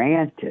for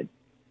granted.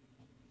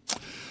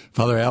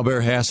 Father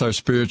Albert Haase, our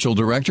spiritual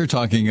director,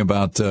 talking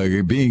about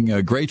being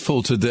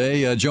grateful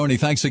today. Joni,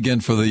 thanks again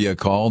for the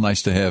call.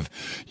 Nice to have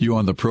you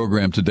on the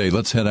program today.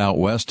 Let's head out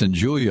west. And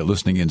Julia,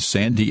 listening in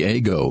San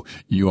Diego,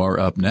 you are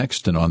up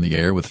next and on the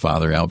air with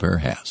Father Albert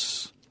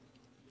Haase.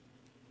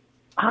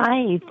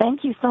 Hi,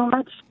 thank you so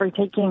much for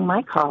taking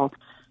my call.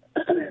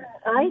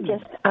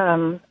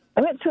 I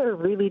went through a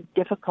really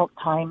difficult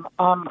time.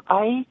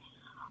 I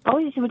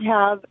always would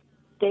have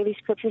daily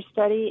scripture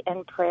study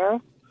and prayer,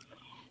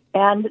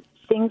 and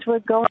things were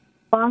going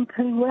along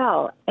pretty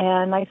well,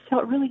 and I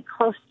felt really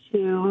close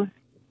to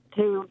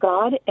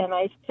God, and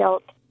I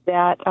felt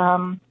that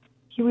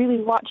He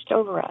really watched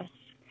over us.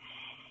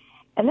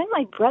 And then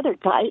my brother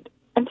died,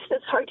 and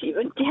it's hard to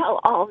even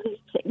tell all these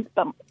things,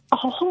 but a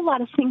whole lot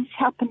of things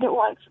happened at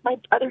once. My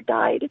brother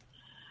died,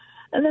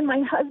 and then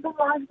my husband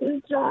lost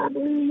his job.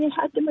 We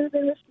had to move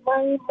in with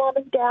my mom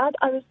and dad.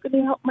 I was going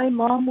to help my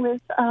mom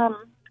with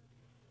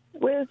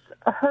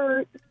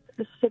her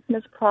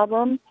sickness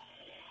problem.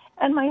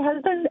 And my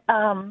husband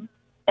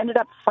ended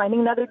up finding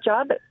another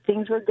job, but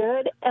things were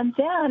good. And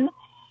then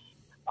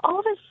all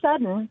of a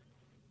sudden,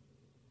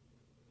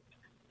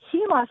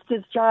 he lost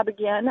his job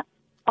again.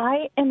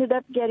 I ended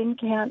up getting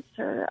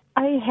cancer.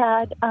 I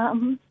had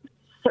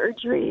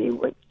surgery,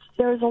 which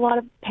there was a lot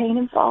of pain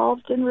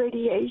involved, and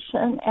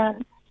radiation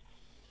and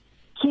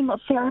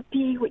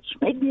chemotherapy, which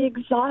made me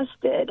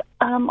exhausted.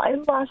 I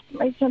lost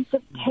my sense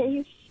of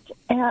taste,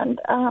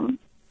 and I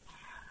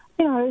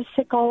was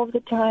sick all of the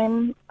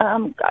time.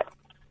 Got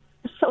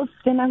so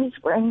thin I was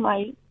wearing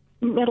my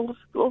middle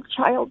school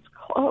child's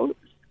clothes.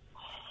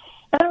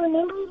 And I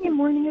remember in the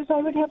morning as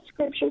I would have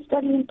scripture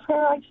study and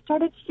prayer, I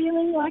started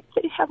feeling like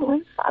the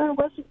Heavenly Father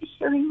wasn't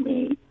hearing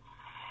me,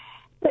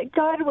 that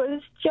God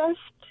was just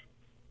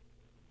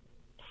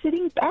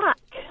sitting back.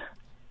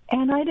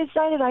 And I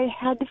decided I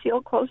had to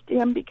feel close to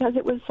Him because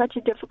it was such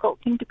a difficult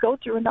thing to go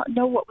through and not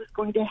know what was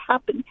going to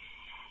happen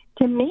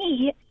to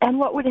me and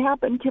what would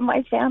happen to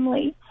my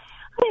family.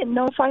 I didn't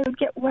know if I would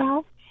get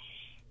well.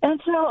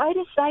 And so I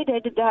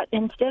decided that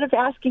instead of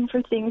asking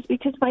for things,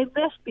 because my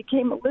list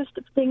became a list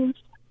of things,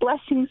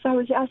 blessings I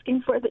was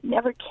asking for that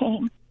never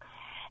came.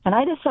 And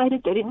I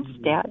decided that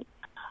instead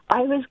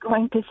I was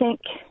going to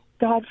thank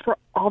God for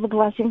all the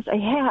blessings I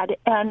had.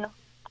 And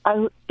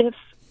if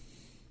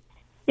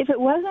it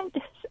wasn't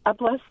a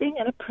blessing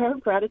and a prayer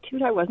of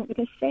gratitude, I wasn't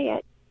going to say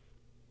it.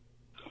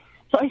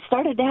 So I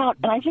started out,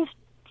 and I just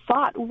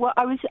thought,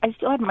 I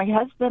still had my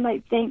husband.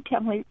 I thanked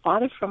Heavenly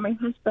Father for my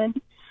husband.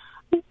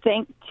 I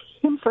thanked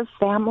Him for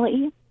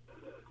family.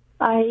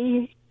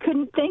 I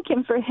couldn't thank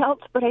Him for health,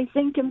 but I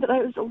thanked Him that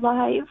I was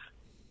alive.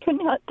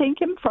 Couldn't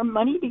thank Him for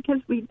money because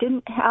we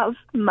didn't have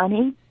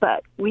money,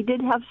 but we did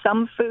have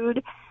some food.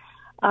 It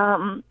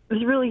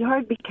was really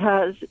hard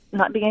because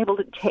not being able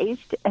to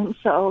taste, and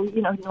so,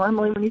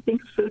 normally when you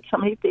think of food, so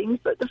many things,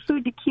 but the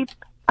food to keep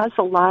us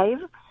alive.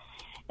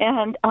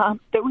 And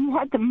that we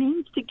had the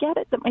means to get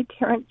it, that my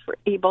parents were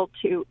able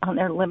to, on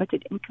their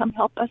limited income,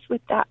 help us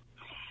with that.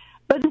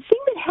 But the thing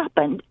that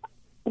happened,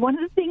 one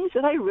of the things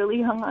that I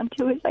really hung on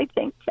to is I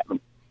thanked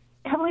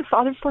Heavenly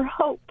Father for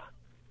hope.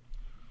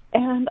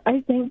 And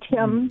I thanked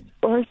Him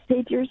for His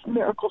Savior's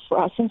miracles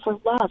for us and for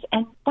love.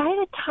 And by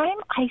the time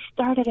I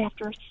started,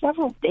 after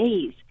several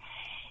days,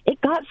 it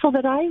got so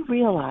that I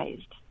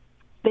realized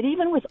that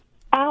even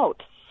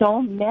without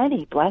so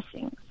many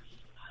blessings,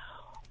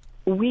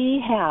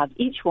 we have,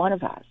 each one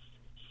of us,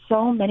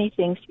 so many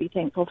things to be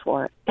thankful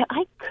for that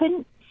I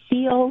couldn't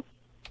feel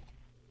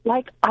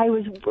like I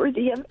was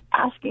worthy of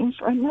asking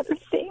for another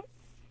thing.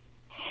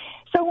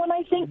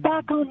 I think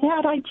back on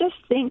that, I just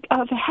think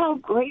of how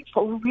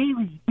grateful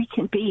really we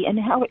can be and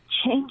how it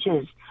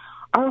changes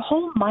our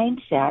whole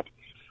mindset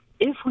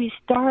if we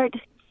start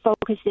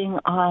focusing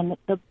on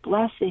the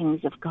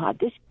blessings of God,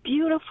 this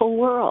beautiful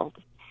world,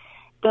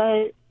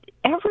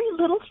 every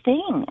little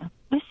thing,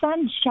 the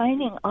sun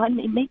shining on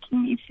me,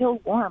 making me feel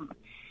warm,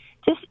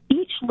 just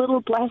each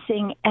little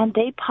blessing, and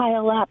they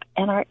pile up,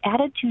 and our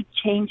attitude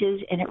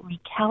changes, and it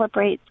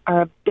recalibrates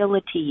our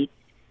ability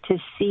to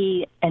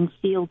see and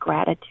feel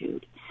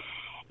gratitude.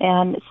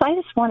 And so I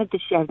just wanted to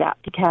share that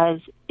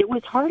because it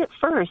was hard at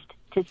first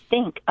to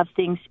think of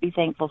things to be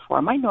thankful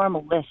for. My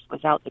normal list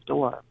was out the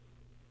door.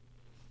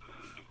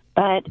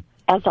 But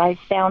as I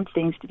found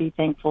things to be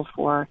thankful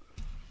for,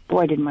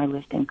 boy, did my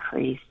list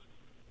increase.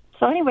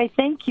 So anyway,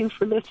 thank you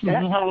for listening.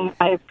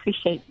 I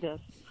appreciate this.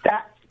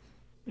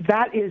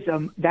 That is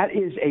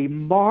a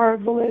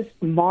marvelous,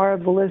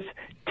 marvelous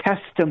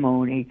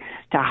testimony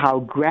to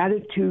how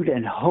gratitude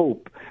and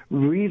hope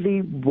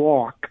really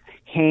walk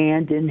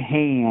hand in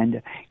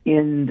hand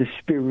in the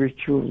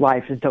spiritual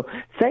life. And so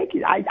thank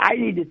you. I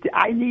needed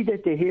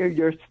to hear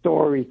your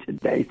story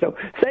today. So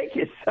thank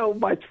you so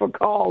much for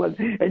calling.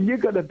 And you're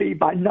going to be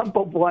my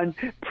number one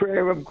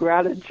prayer of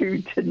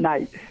gratitude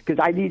tonight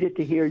because I needed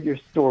to hear your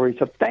story.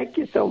 So thank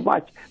you so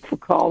much for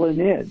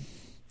calling in.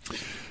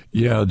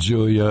 Yeah,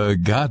 Julia,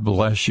 God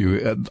bless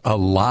you. A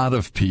lot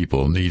of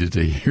people needed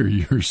to hear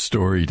your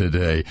story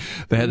today.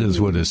 That is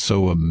what is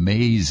so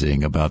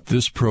amazing about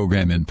this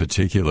program in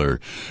particular,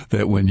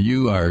 that when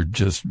you are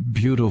just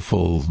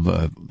beautiful,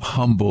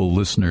 humble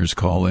listeners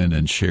call in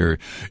and share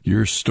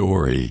your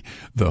story,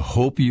 the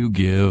hope you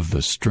give,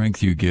 the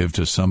strength you give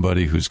to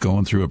somebody who's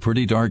going through a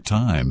pretty dark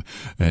time,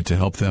 and to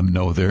help them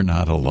know they're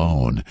not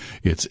alone.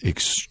 It's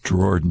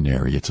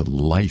extraordinary. It's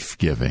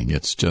life-giving.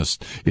 It's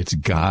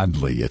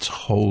godly. It's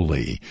holy.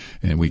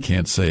 And we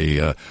can't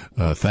say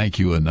thank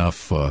you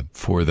enough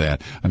for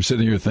that. I'm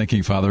sitting here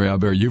thinking, Father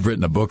Albert, you've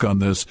written a book on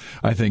this.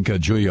 I think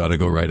Julia ought to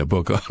go write a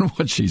book on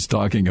what she's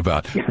talking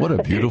about. What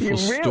a beautiful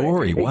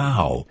story.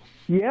 Wow.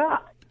 Yeah.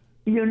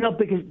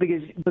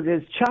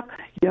 Because Chuck,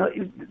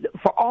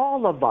 for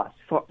all of us,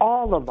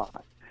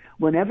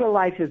 whenever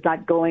life is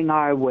not going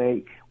our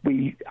way,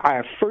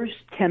 our first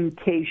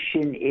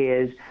temptation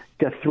is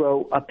to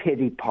throw a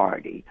pity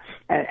party.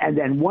 And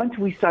then once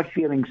we start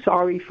feeling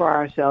sorry for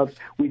ourselves,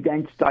 we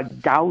then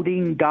start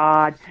doubting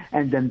God,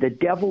 and then the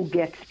devil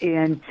gets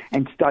in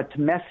and starts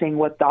messing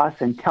with us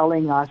and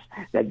telling us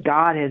that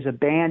God has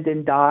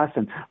abandoned us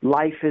and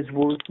life is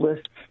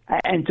worthless.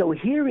 And so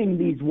hearing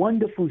these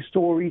wonderful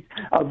stories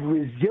of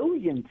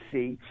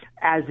resiliency,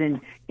 as in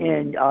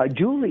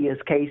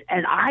Julia's case,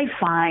 and I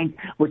find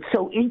what's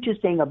so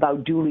interesting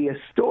about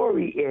Julia's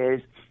story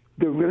is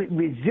the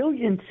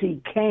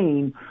resiliency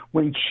came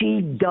when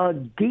she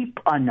dug deep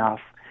enough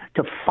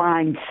to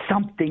find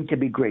something to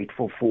be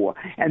grateful for.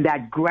 And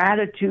that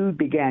gratitude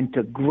began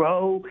to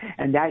grow,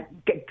 and that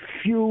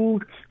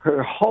fueled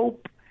her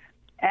hope.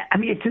 I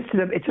mean, it's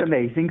an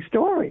amazing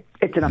story.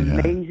 It's an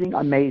amazing,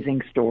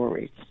 amazing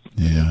story.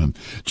 Yeah.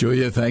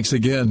 Julia, thanks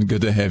again. Good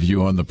to have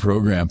you on the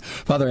program.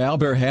 Father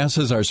Albert Haase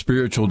is our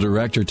spiritual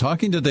director,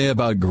 talking today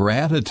about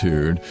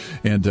gratitude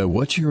and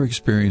what's your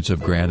experience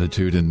of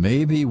gratitude, and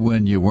maybe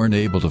when you weren't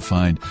able to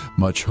find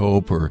much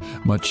hope or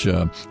much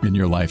in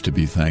your life to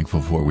be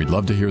thankful for. We'd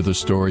love to hear the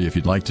story if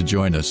you'd like to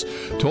join us.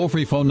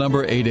 Toll-free phone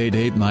number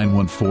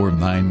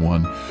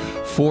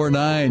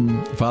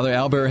 888-914-9149. Father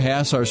Albert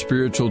Haase, our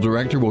spiritual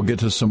director, will get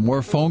to some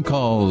more phone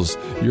calls.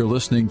 You're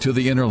listening to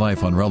The Inner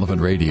Life on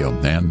Relevant Radio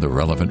and the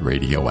Relevant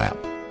Radio app.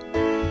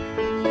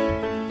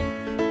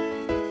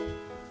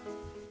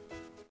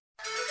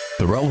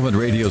 The Relevant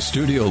Radio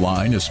studio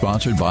line is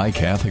sponsored by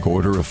Catholic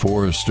Order of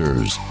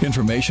Foresters.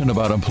 Information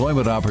about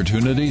employment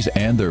opportunities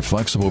and their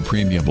flexible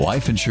premium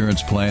life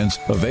insurance plans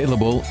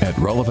available at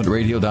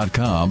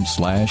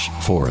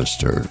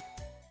relevantradio.com/Forester.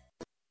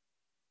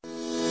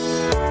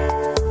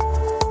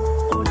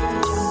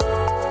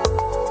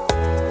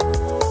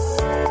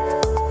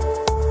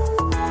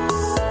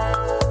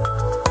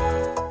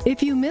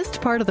 If you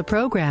missed part of the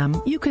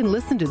program, you can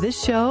listen to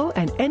this show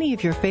and any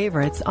of your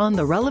favorites on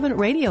the Relevant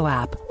Radio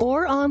app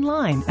or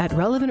online at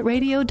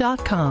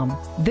relevantradio.com.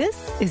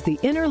 This is The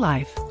Inner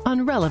Life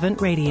on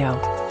Relevant Radio.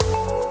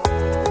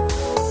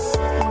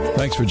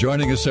 Thanks for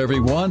joining us,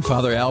 everyone.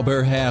 Father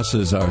Albert Haase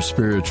is our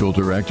spiritual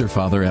director.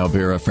 Father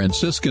Albert, a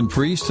Franciscan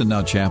priest and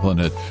now chaplain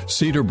at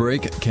Cedar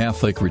Break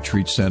Catholic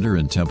Retreat Center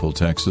in Temple,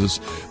 Texas.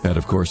 That,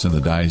 of course, in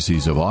the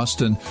Diocese of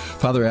Austin.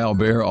 Father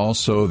Albert,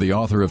 also the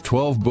author of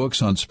 12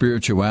 books on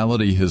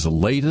spirituality. His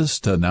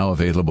latest, now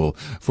available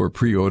for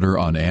pre-order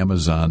on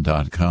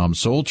Amazon.com.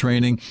 Soul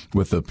Training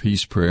with the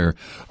Peace Prayer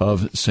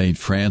of St.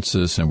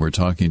 Francis. And we're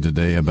talking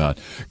today about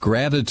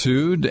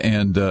gratitude.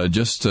 And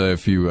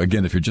if you're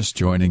just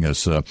joining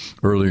us,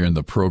 earlier in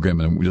the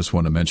program, and we just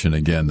want to mention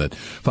again that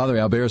Father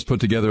Albert has put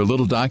together a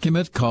little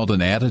document called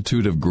An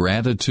Attitude of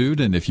Gratitude,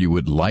 and if you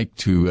would like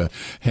to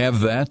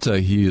have that,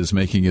 he is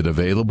making it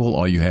available.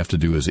 All you have to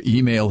do is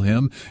email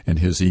him, and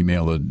his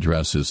email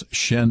address is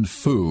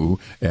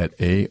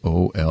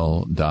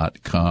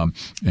shenfu@aol.com.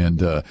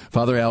 And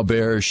Father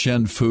Albert,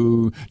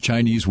 shenfu,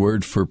 Chinese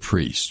word for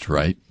priest,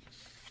 right?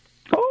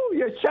 Oh,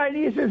 your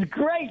Chinese is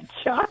great,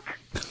 Chuck.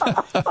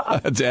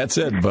 That's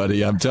it,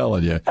 buddy. I'm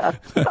telling you.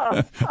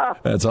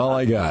 That's all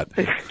I got.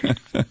 That's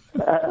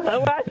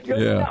good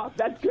enough.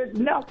 That's good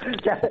enough.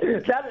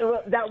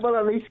 That will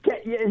at least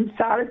get you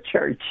inside of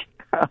church.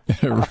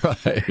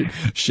 Right.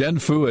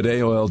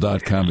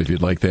 Shenfu@aol.com if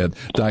you'd like that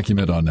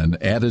document on An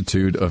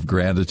Attitude of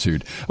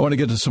Gratitude. I want to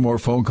get to some more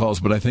phone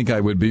calls, but I think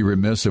I would be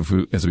remiss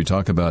as we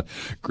talk about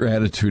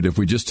gratitude, if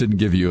we just didn't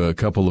give you a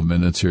couple of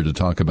minutes here to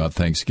talk about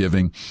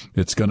Thanksgiving.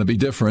 It's going to be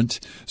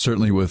different,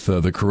 certainly with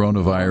the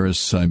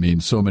coronavirus. I mean,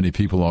 so many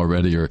people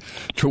already are,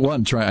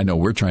 I know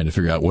we're trying to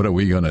figure out what are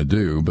we going to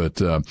do,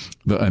 but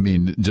I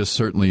mean, just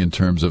certainly in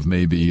terms of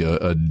maybe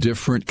a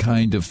different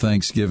kind of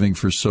Thanksgiving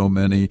for so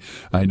many.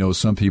 I know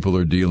some people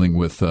are dealing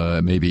with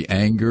maybe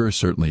anger,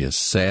 certainly a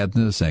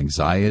sadness,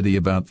 anxiety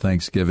about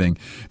Thanksgiving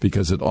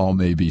because it all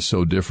may be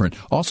so different.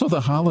 Also,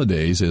 the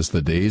holidays, as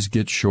the days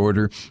get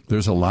shorter,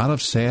 there's a lot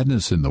of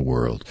sadness in the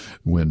world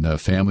when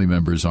family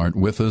members aren't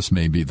with us,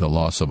 maybe the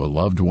loss of a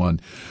loved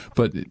one.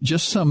 But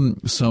just some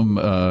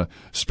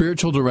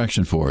spiritual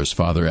direction for us,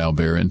 Father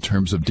Albert, in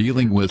terms of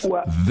dealing with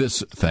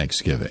this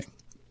Thanksgiving.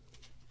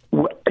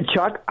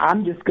 Chuck, I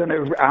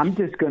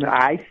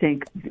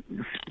think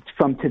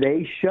from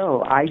today's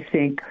show, I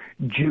think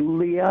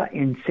Julia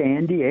in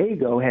San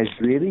Diego has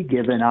really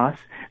given us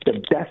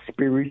the best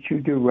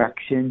spiritual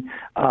direction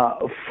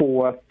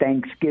for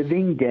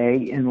Thanksgiving Day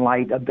in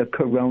light of the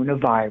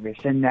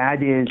coronavirus, and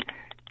that is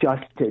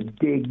just to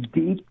dig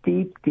deep,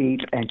 deep, deep,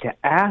 and to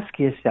ask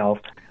yourself,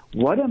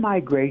 what am I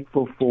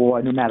grateful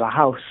for, no matter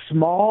how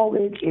small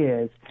it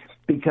is,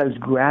 because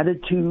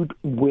gratitude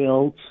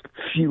will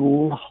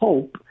fuel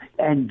hope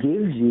and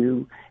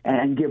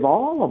give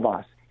all of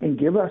us, and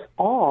give us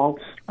all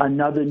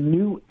another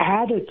new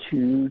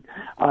attitude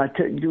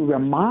to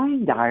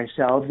remind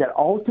ourselves that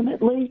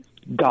ultimately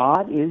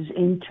God is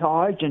in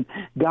charge and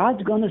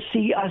God's going to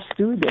see us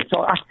through this.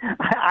 So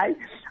I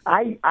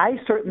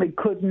certainly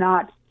could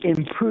not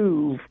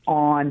improve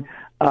on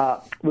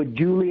what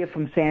Julia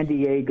from San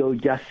Diego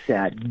just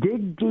said.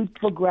 Dig deep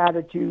for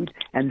gratitude,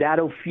 and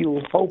that'll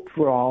fuel hope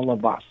for all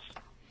of us.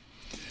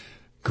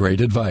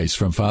 Great advice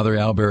from Father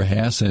Albert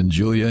Haase and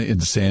Julia in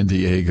San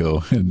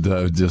Diego. And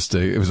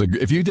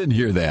if you didn't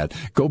hear that,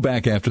 go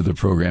back after the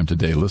program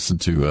today. Listen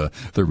to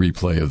the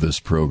replay of this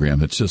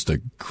program. It's just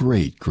a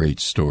great, great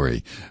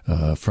story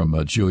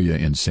from Julia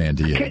in San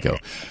Diego.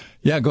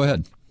 Yeah, go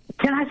ahead.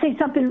 Can I say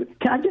something?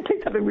 Can I just say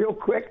something real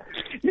quick?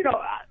 You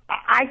know,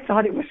 I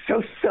thought it was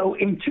so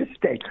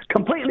interesting.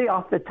 Completely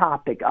off the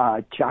topic,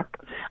 Chuck.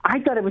 I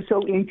thought it was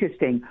so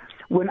interesting.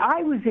 When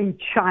I was in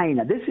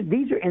China,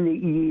 these are in the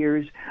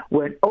years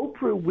when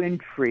Oprah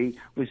Winfrey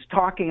was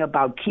talking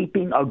about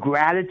keeping a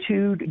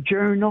gratitude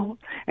journal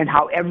and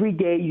how every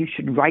day you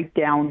should write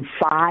down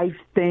 5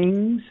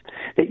 things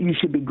that you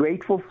should be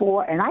grateful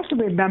for. And I can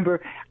remember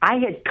I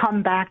had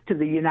come back to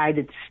the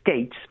United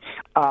States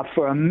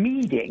for a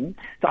meeting.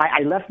 So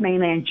I left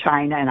mainland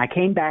China and I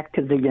came back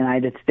to the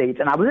United States,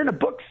 and I was in a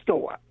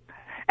bookstore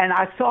and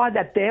I saw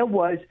that there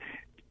was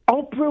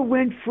Oprah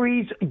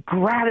Winfrey's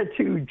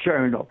gratitude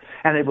journal,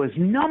 and it was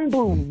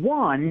number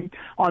 1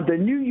 on the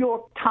New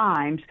York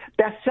Times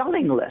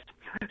best-selling list.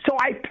 So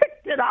I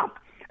picked it up,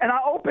 and I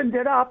opened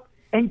it up,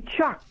 and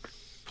Chuck,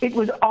 it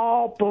was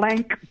all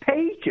blank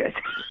pages.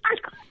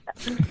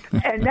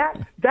 And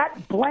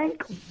that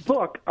blank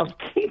book of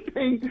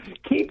keeping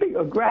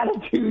a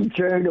gratitude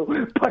journal,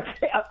 but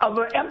of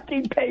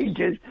empty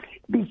pages,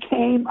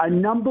 became a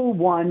number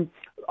 1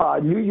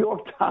 New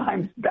York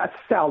Times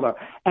bestseller.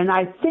 And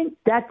I think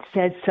that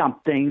says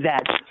something,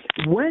 that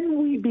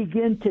when we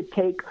begin to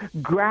take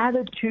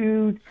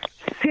gratitude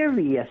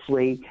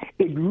seriously,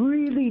 it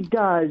really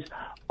does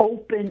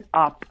open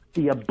up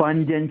the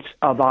abundance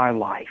of our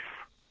life.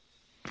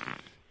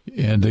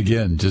 And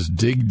again, just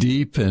dig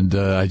deep, and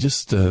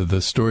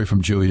the story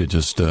from Julia,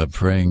 just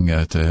praying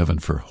to heaven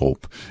for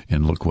hope,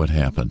 and look what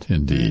happened,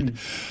 indeed.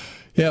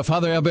 Yeah,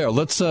 Father Albert,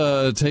 let's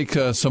take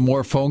some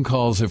more phone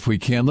calls if we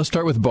can. Let's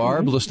start with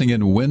Barb, listening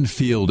in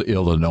Winfield,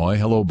 Illinois.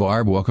 Hello,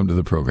 Barb. Welcome to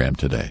the program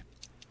today.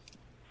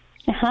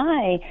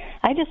 Hi.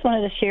 I just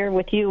wanted to share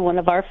with you one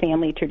of our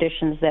family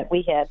traditions that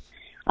we had.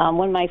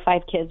 When my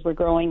 5 kids were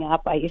growing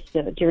up, I used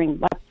to, during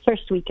my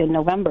first week in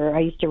November, I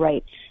used to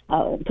write,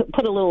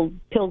 put a little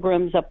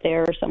pilgrims up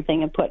there or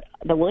something and put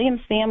the Williams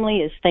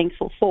family is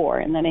thankful for.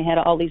 And then I had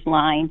all these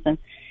lines, and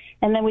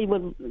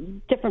then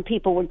different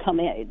people would come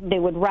in. They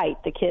would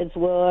write, the kids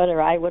would,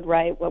 or I would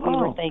write what we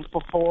were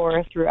thankful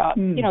for throughout,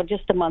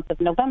 just the month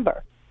of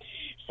November.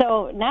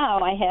 So now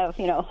I have,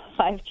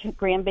 5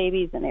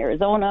 grandbabies in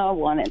Arizona,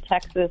 1 in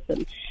Texas,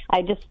 and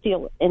I just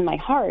feel in my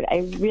heart I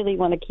really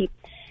want to keep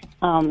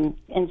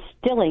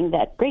instilling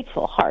that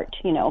grateful heart,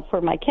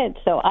 for my kids.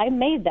 So I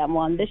made them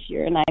one this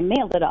year, and I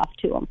mailed it off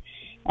to them.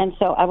 And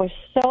so I was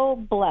so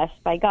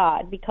blessed by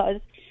God,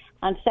 because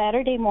on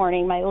Saturday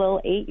morning, my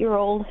little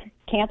 8-year-old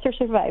cancer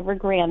survivor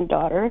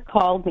granddaughter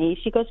called me.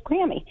 She goes,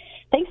 "Grammy,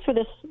 thanks for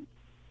this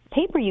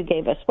paper you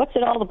gave us. What's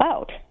it all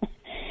about?"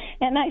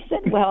 And I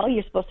said, "Well,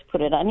 you're supposed to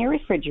put it on your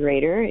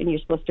refrigerator, and you're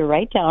supposed to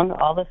write down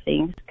all the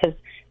things, because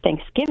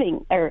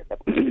Thanksgiving, or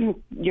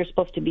you're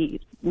supposed to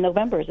be,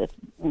 November is a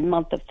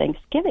month of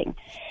Thanksgiving."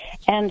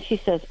 And she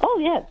says, "Oh,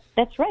 yeah,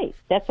 that's right.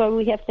 That's why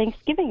we have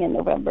Thanksgiving in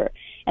November."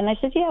 And I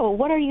said, "Yeah, well,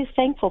 what are you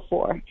thankful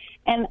for?"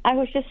 And I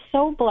was just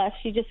so blessed.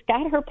 She just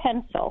got her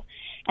pencil,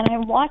 and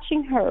I'm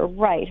watching her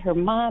write her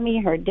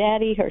mommy, her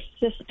daddy, her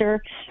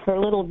sister, her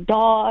little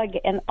dog,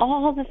 and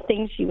all the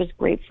things she was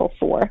grateful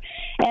for.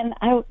 And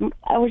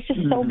I was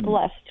just so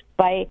blessed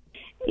by,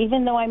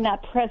 even though I'm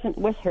not present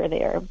with her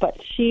there,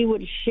 but she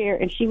would share,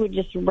 and she would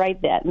just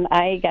write that, and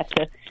I got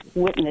to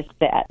witness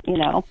that,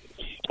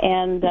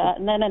 And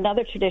then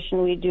another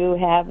tradition we do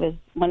have is,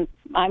 when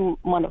I'm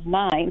one of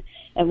 9,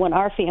 and when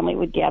our family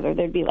would gather,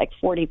 there'd be like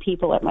 40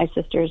 people at my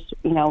sister's,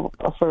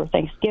 for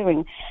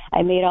Thanksgiving.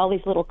 I made all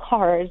these little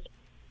cards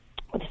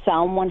with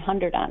Psalm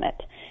 100 on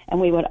it, and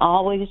we would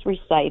always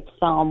recite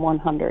Psalm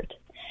 100.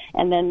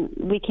 And then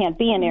we can't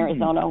be in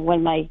Arizona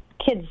when my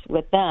kids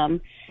with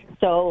them,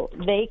 so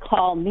they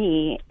call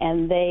me,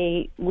 and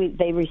they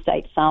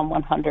recite Psalm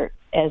 100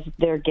 as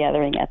they're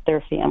gathering at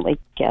their family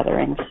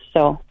gatherings.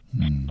 So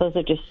those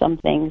are just some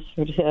things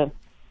to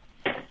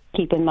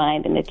keep in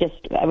mind. And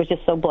I was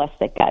just so blessed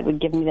that God would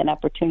give me that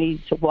opportunity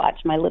to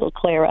watch my little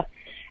Clara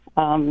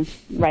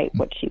write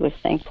what she was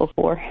thankful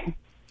for.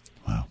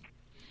 Wow.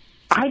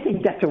 I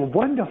think that's a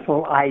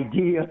wonderful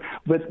idea,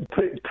 with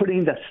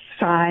putting the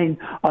sign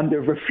on the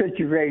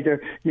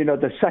refrigerator,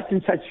 the such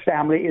and such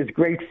family is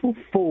grateful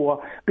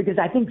for, because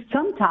I think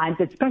sometimes,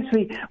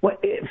 especially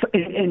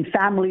in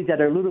families that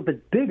are a little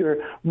bit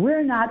bigger,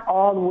 we're not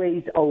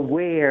always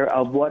aware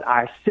of what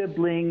our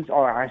siblings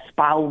or our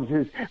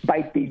spouses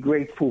might be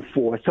grateful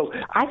for. So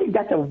I think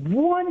that's a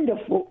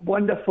wonderful,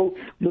 wonderful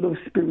little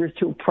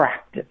spiritual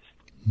practice.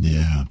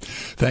 Yeah.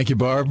 Thank you,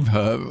 Barb.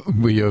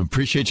 We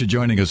appreciate you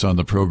joining us on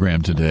the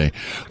program today.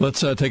 Let's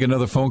take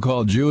another phone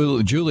call.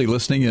 Julie,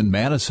 listening in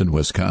Madison,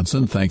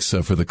 Wisconsin. Thanks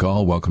for the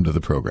call. Welcome to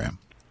the program.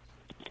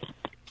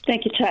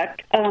 Thank you,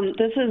 Chuck.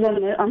 This is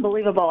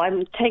unbelievable.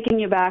 I'm taking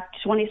you back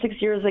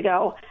 26 years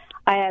ago.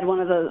 I had one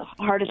of the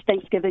hardest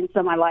Thanksgivings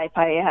of my life.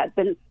 I had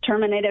been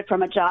terminated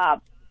from a job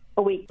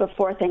a week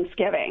before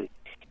Thanksgiving.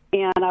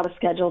 And I was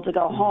scheduled to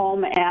go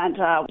home, and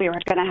we were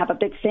going to have a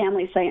big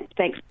family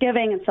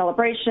Thanksgiving and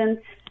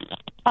celebration.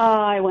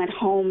 I went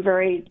home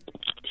very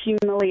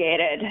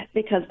humiliated,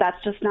 because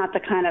that's just not the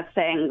kind of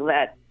thing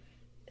that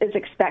is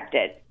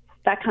expected.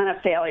 That kind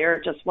of failure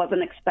just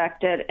wasn't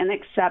expected and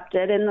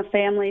accepted in the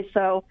family,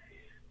 so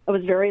I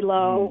was very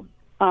low.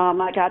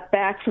 I got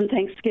back from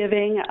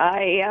Thanksgiving.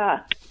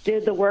 I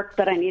did the work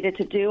that I needed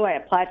to do. I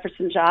applied for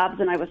some jobs,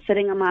 and I was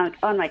sitting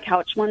on my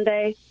couch one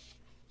day,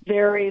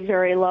 very,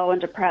 very low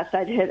and depressed.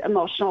 I'd hit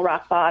emotional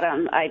rock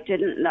bottom. I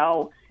didn't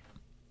know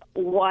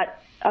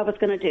what I was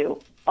going to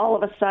do. All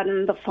of a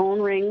sudden, the phone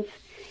rings,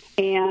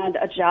 and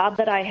a job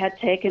that I had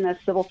taken a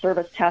civil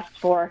service test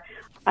for,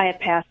 I had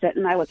passed it,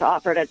 and I was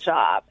offered a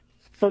job.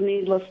 So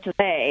needless to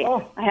say,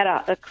 I had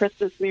a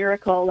Christmas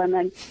miracle, and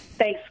then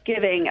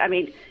Thanksgiving. I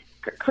mean,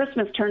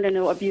 Christmas turned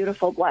into a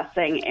beautiful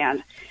blessing,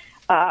 and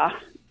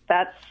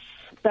that's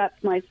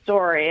my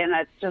story. And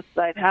it's just,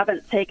 I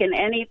haven't taken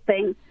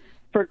anything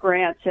for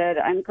granted.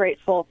 I'm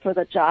grateful for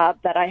the job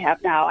that I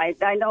have now.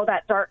 I know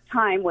that dark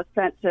time was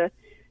sent to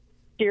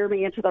steer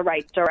me into the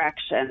right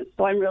direction,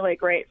 so I'm really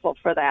grateful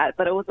for that.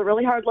 But it was a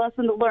really hard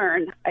lesson to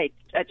learn. I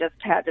just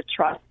had to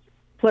trust.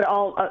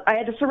 I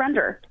had to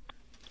surrender.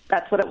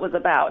 That's what it was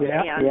about.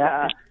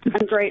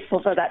 I'm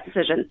grateful for that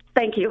decision.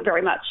 Thank you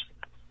very much.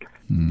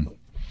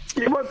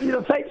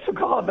 Well, thanks for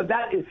calling, but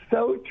that is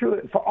so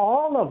true for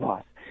all of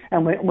us.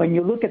 And when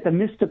you look at the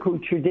mystical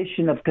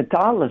tradition of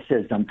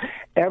Catholicism,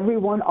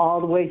 everyone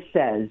always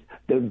says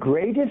the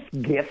greatest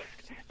gift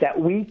that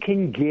we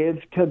can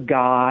give to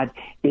God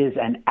is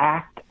an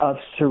act of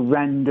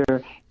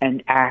surrender,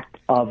 an act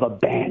of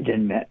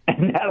abandonment.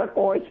 And that, of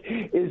course,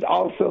 is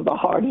also the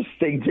hardest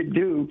thing to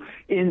do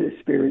in the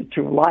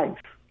spiritual life.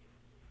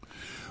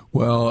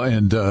 Well,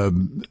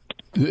 and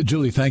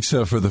Julie, thanks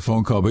for the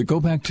phone call. But go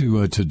back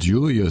to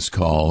Julia's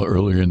call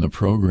earlier in the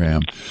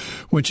program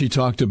when she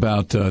talked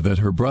about that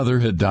her brother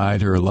had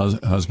died, her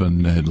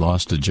husband had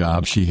lost a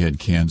job, she had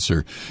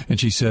cancer,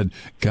 and she said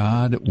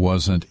God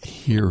wasn't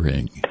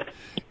hearing.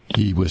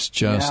 He was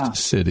just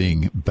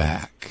sitting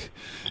back.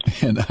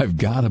 And I've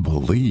got to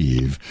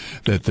believe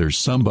that there's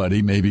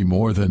somebody, maybe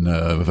more than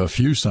a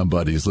few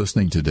somebodies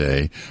listening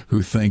today,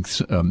 who thinks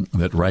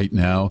that right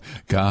now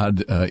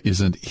God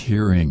isn't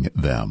hearing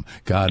them.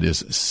 God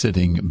is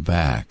sitting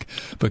back.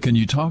 But can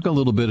you talk a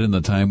little bit in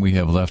the time we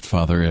have left,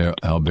 Father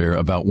Albert,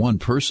 about one,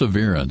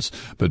 perseverance,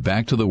 but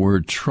back to the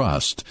word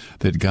trust,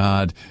 that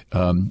God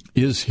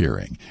is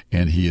hearing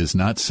and he is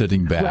not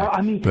sitting back. Well,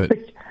 I mean,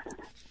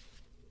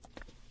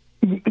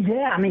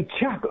 Yeah, I mean,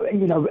 Chuck,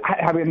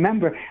 I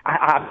remember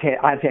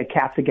I've had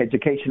Catholic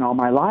education all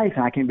my life,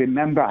 and I can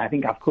remember, I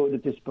think I've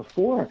quoted this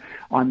before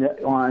on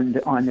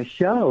the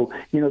show,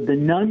 the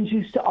nuns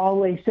used to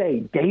always say,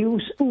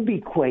 Deus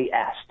ubique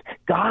est,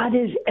 God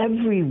is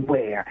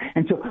everywhere.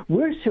 And so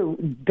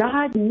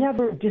God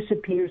never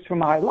disappears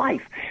from our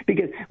life,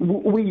 because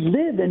we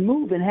live and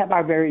move and have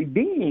our very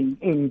being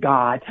in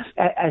God,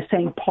 as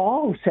St.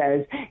 Paul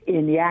says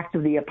in the Acts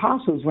of the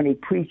Apostles when he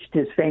preached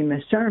his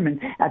famous sermon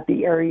at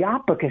the Areopagus.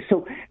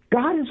 So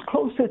God is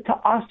closer to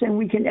us than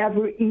we can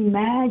ever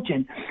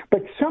imagine.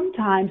 But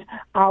sometimes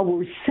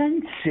our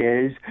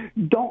senses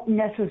don't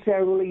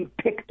necessarily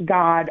pick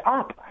God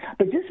up.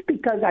 But just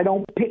because I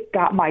don't pick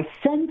God, my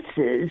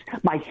senses,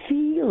 my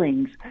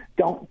feelings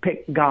don't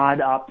pick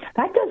God up,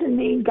 that doesn't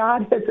mean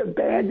God has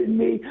abandoned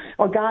me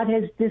or God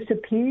has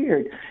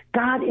disappeared.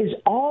 God is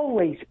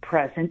always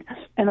present.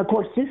 And of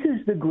course, this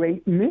is the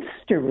great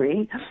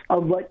mystery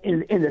of what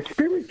in the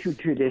spiritual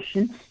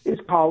tradition is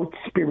called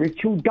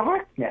spiritual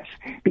darkness.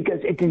 Because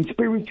it's in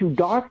spiritual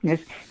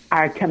darkness,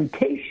 our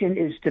temptation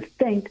is to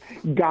think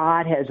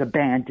God has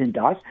abandoned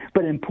us.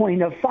 But in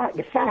point of fact,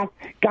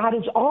 God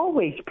is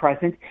always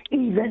present,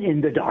 even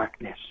in the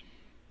darkness.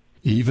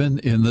 Even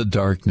in the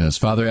darkness.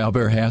 Father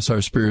Albert Haase,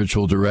 our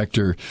spiritual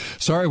director.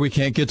 Sorry we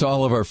can't get to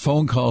all of our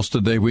phone calls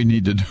today. We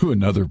need to do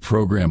another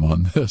program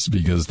on this,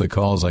 because the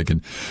calls I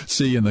can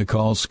see in the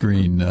call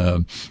screen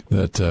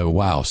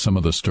wow, some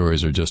of the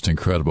stories are just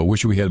incredible.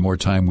 Wish we had more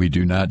time. We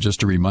do not.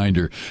 Just a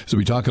reminder, as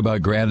we talk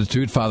about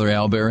gratitude, Father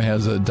Albert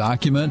has a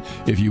document.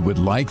 If you would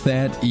like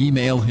that,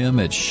 email him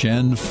at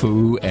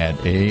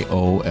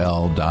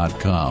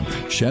shenfu@aol.com.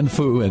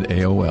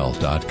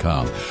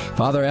 shenfu@aol.com.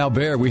 Father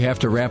Albert, we have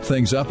to wrap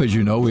things up. As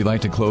you know, we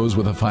like to close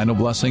with a final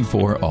blessing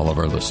for all of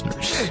our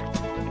listeners.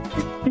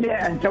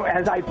 Yeah, and so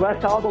as I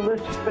bless all the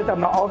listeners, I'm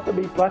going to also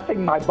be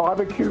blessing my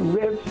barbecue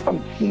ribs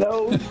from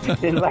Snows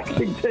in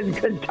Lexington,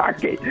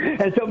 Kentucky.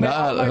 And so may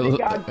Almighty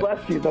God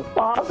bless you, the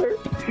Father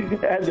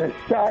and the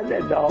Son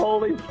and the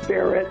Holy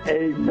Spirit.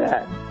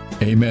 Amen.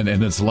 Amen.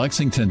 And it's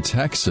Lexington,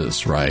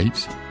 Texas,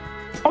 right?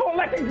 Oh,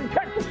 Lexington,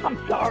 Texas. I'm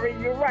sorry.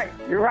 You're right.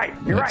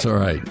 That's all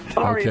right.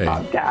 Sorry okay.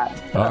 about that.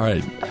 All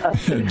right.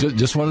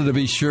 Just wanted to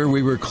be sure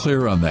we were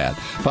clear on that.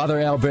 Father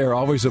Albert,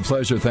 always a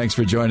pleasure. Thanks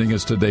for joining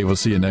us today. We'll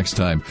see you next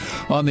time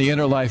on The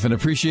Inner Life, and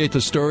appreciate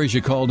the stories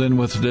you called in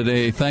with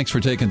today. Thanks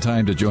for taking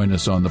time to join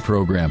us on the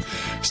program.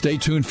 Stay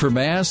tuned for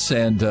Mass,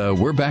 and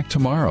we're back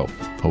tomorrow.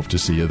 Hope to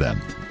see you then.